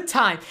have a good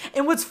time.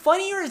 And what's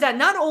funnier is that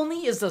not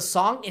only is the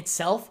song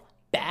itself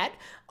bad,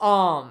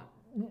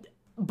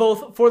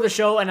 both for the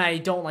show, and I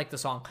don't like the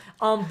song,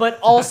 but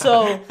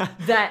also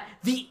that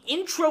the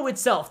intro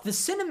itself, the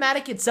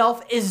cinematic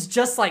itself, is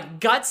just like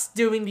Guts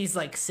doing these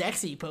like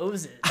sexy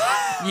poses.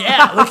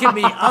 Yeah, look at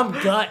me, I'm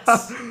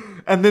Guts.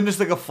 And then just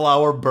like a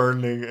flower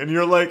burning, and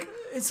you're like,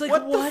 it's like,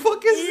 what the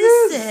fuck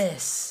is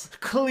this?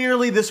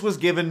 Clearly this was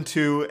given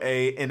to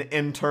an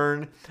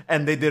intern,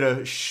 and they did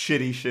a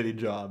shitty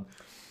job.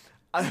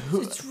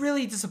 It's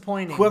really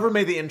disappointing. Whoever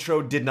made the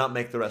intro did not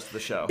make the rest of the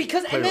show.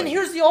 And then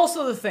here's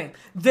also the thing.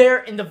 There,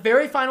 in the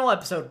very final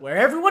episode where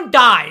everyone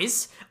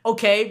dies,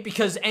 okay,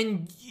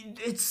 and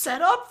it's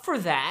set up for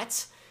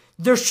that,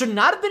 there should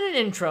not have been an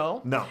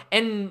intro. No.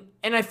 And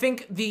I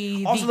think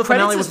the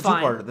finale was a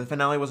two-parter. The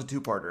finale was a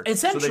two-parter.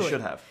 Essentially. So they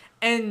should have.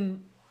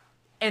 And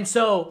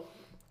so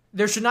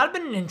there should not have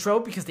been an intro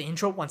because the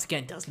intro, once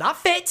again, does not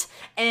fit.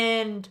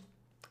 And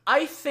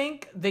I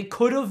think they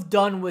could have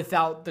done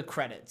without the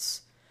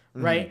credits.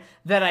 Right?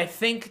 That I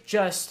think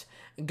just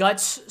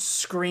Guts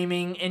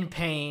screaming in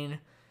pain,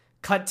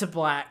 cut to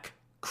black,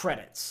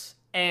 credits.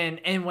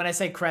 And when I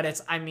say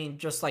credits, I mean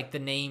just like the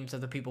names of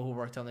the people who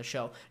worked on the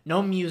show.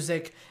 No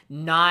music,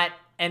 not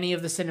any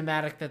of the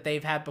cinematic that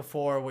they've had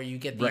before where you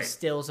get these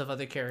stills of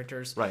other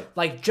characters. Right.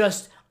 Like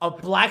just a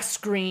black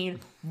screen,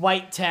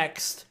 white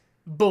text,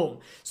 boom.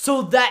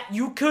 So that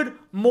you could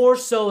more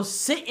so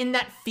sit in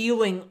that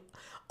feeling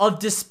of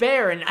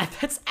despair. And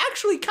that's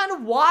actually kind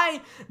of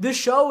why the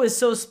show is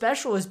so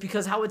special, is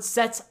because how it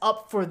sets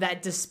up for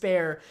that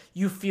despair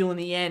you feel in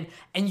the end,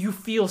 and you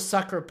feel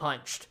sucker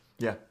punched.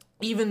 Yeah.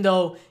 Even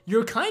though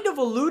you're kind of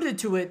alluded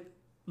to it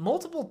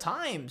multiple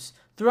times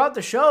throughout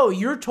the show,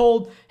 you're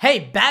told, hey,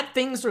 bad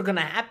things are going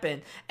to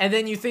happen. And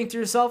then you think to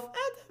yourself,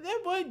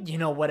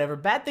 whatever.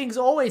 Bad things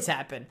always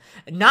happen.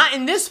 Not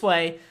in this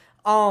way.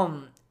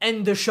 And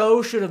the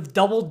show should have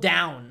doubled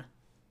down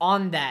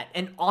on that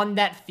and on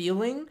that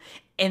feeling.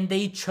 And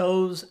they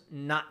chose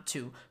not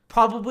to.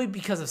 Probably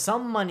because of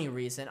some money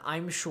reason,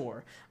 I'm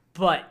sure.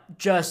 But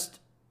just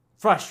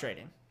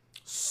frustrating.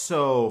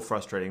 So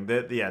frustrating.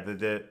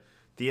 The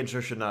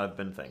intro should not have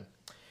been a thing.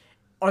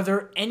 Are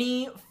there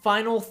any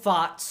final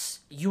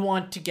thoughts you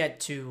want to get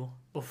to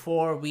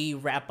before we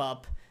wrap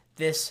up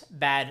this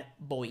bad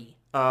boy?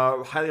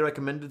 Highly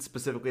recommended,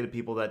 specifically to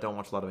people that don't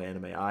watch a lot of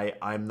anime.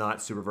 I'm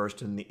not super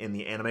versed in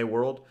the anime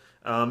world,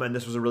 and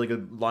this was a really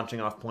good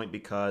launching off point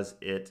because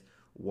it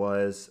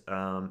was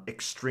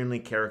extremely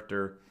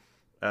character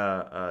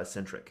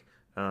centric.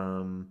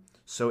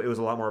 So it was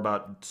a lot more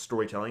about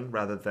storytelling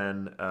rather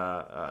than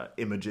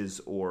images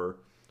or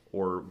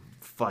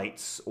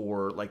fights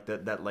or like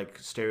that like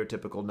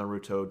stereotypical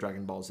Naruto,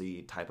 Dragon Ball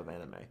Z type of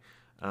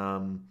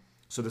anime.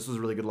 So this was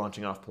a really good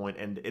launching off point,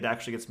 and it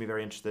actually gets me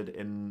very interested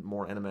in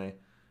more anime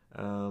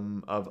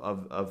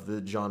of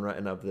the genre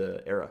and of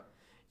the era.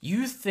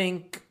 You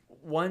think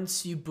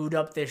once you boot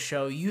up this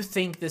show, you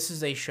think this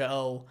is a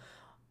show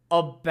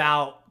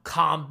about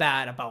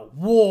combat, about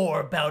war,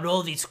 about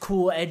all these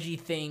cool edgy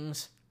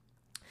things.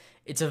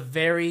 It's a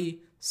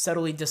very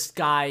subtly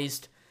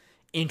disguised,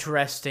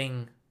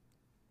 interesting,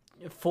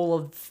 full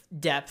of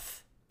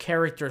depth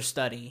character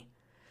study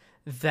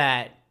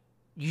that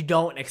you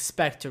don't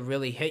expect to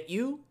really hit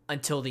you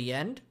until the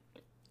end.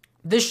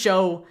 This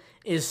show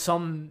is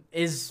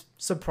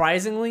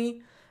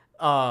surprisingly,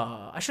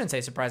 I shouldn't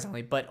say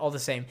surprisingly, but all the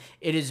same,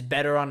 it is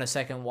better on a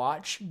second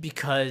watch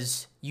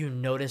because you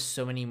notice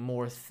so many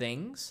more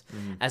things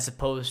as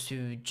opposed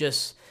to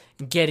just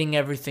getting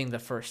everything the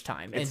first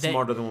time. It's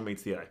smarter than what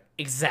meets the eye.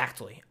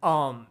 Exactly.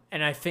 And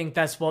I think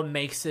that's what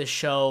makes this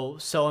show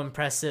so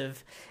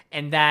impressive,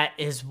 and that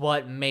is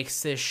what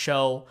makes this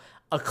show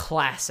a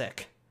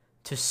classic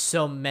to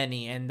so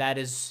many, and that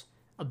is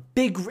a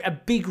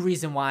big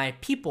reason why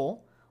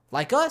people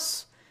like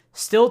us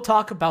still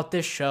talk about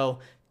this show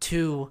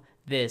to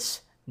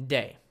this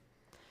day.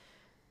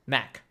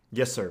 Mac.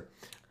 Yes, sir.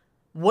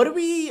 What are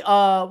we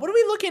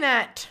looking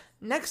at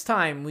next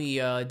time we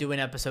do an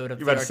episode of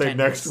You're about to say Artenders?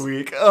 next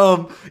week.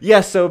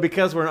 So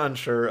because we're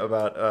unsure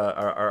about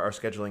our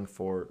scheduling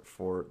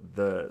for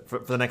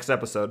the next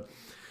episode,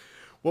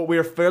 what we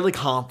are fairly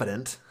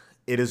confident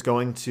it is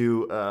going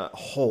to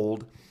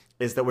hold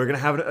is that we're going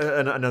to have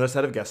another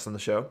set of guests on the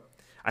show.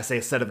 I say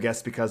a set of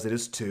guests because it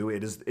is two.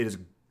 It is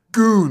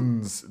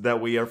goons that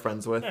we are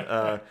friends with,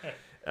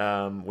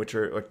 which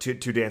are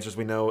two dancers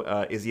we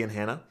know, Izzy and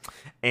Hannah,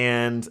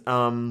 and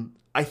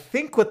I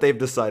think what they've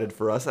decided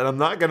for us, and I'm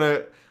not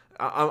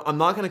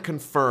gonna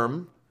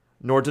confirm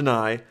nor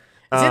deny.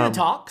 It's in the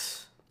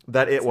talks.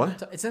 That it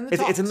It's in the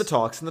talks.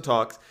 It's in the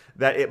talks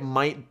that it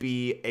might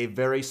be a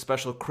very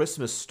special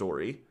Christmas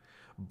story,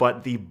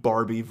 but the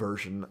Barbie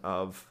version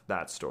of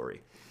that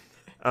story.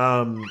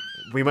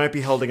 We might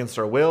be held against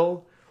our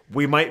will.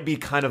 We might be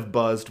kind of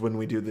buzzed when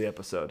we do the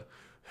episode.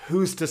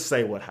 Who's to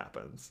say what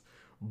happens?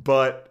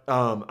 But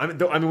I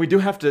mean, we do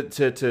have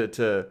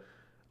to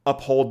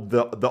uphold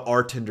the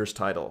Artenders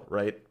title,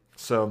 right?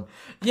 So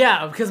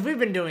yeah, because we've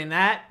been doing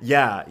that.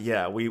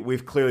 Yeah,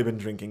 we've clearly been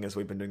drinking as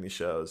we've been doing these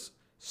shows.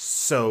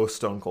 So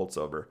stone cold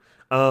sober.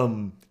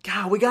 God,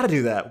 we got to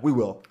do that. We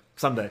will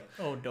someday.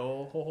 Oh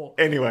no.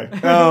 Anyway,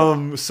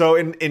 so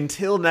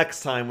until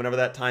next time, whenever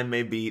that time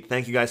may be,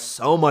 thank you guys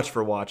so much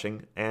for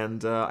watching,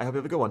 and I hope you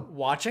have a good one.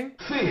 Watching?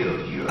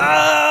 Listening.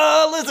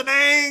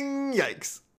 Yikes.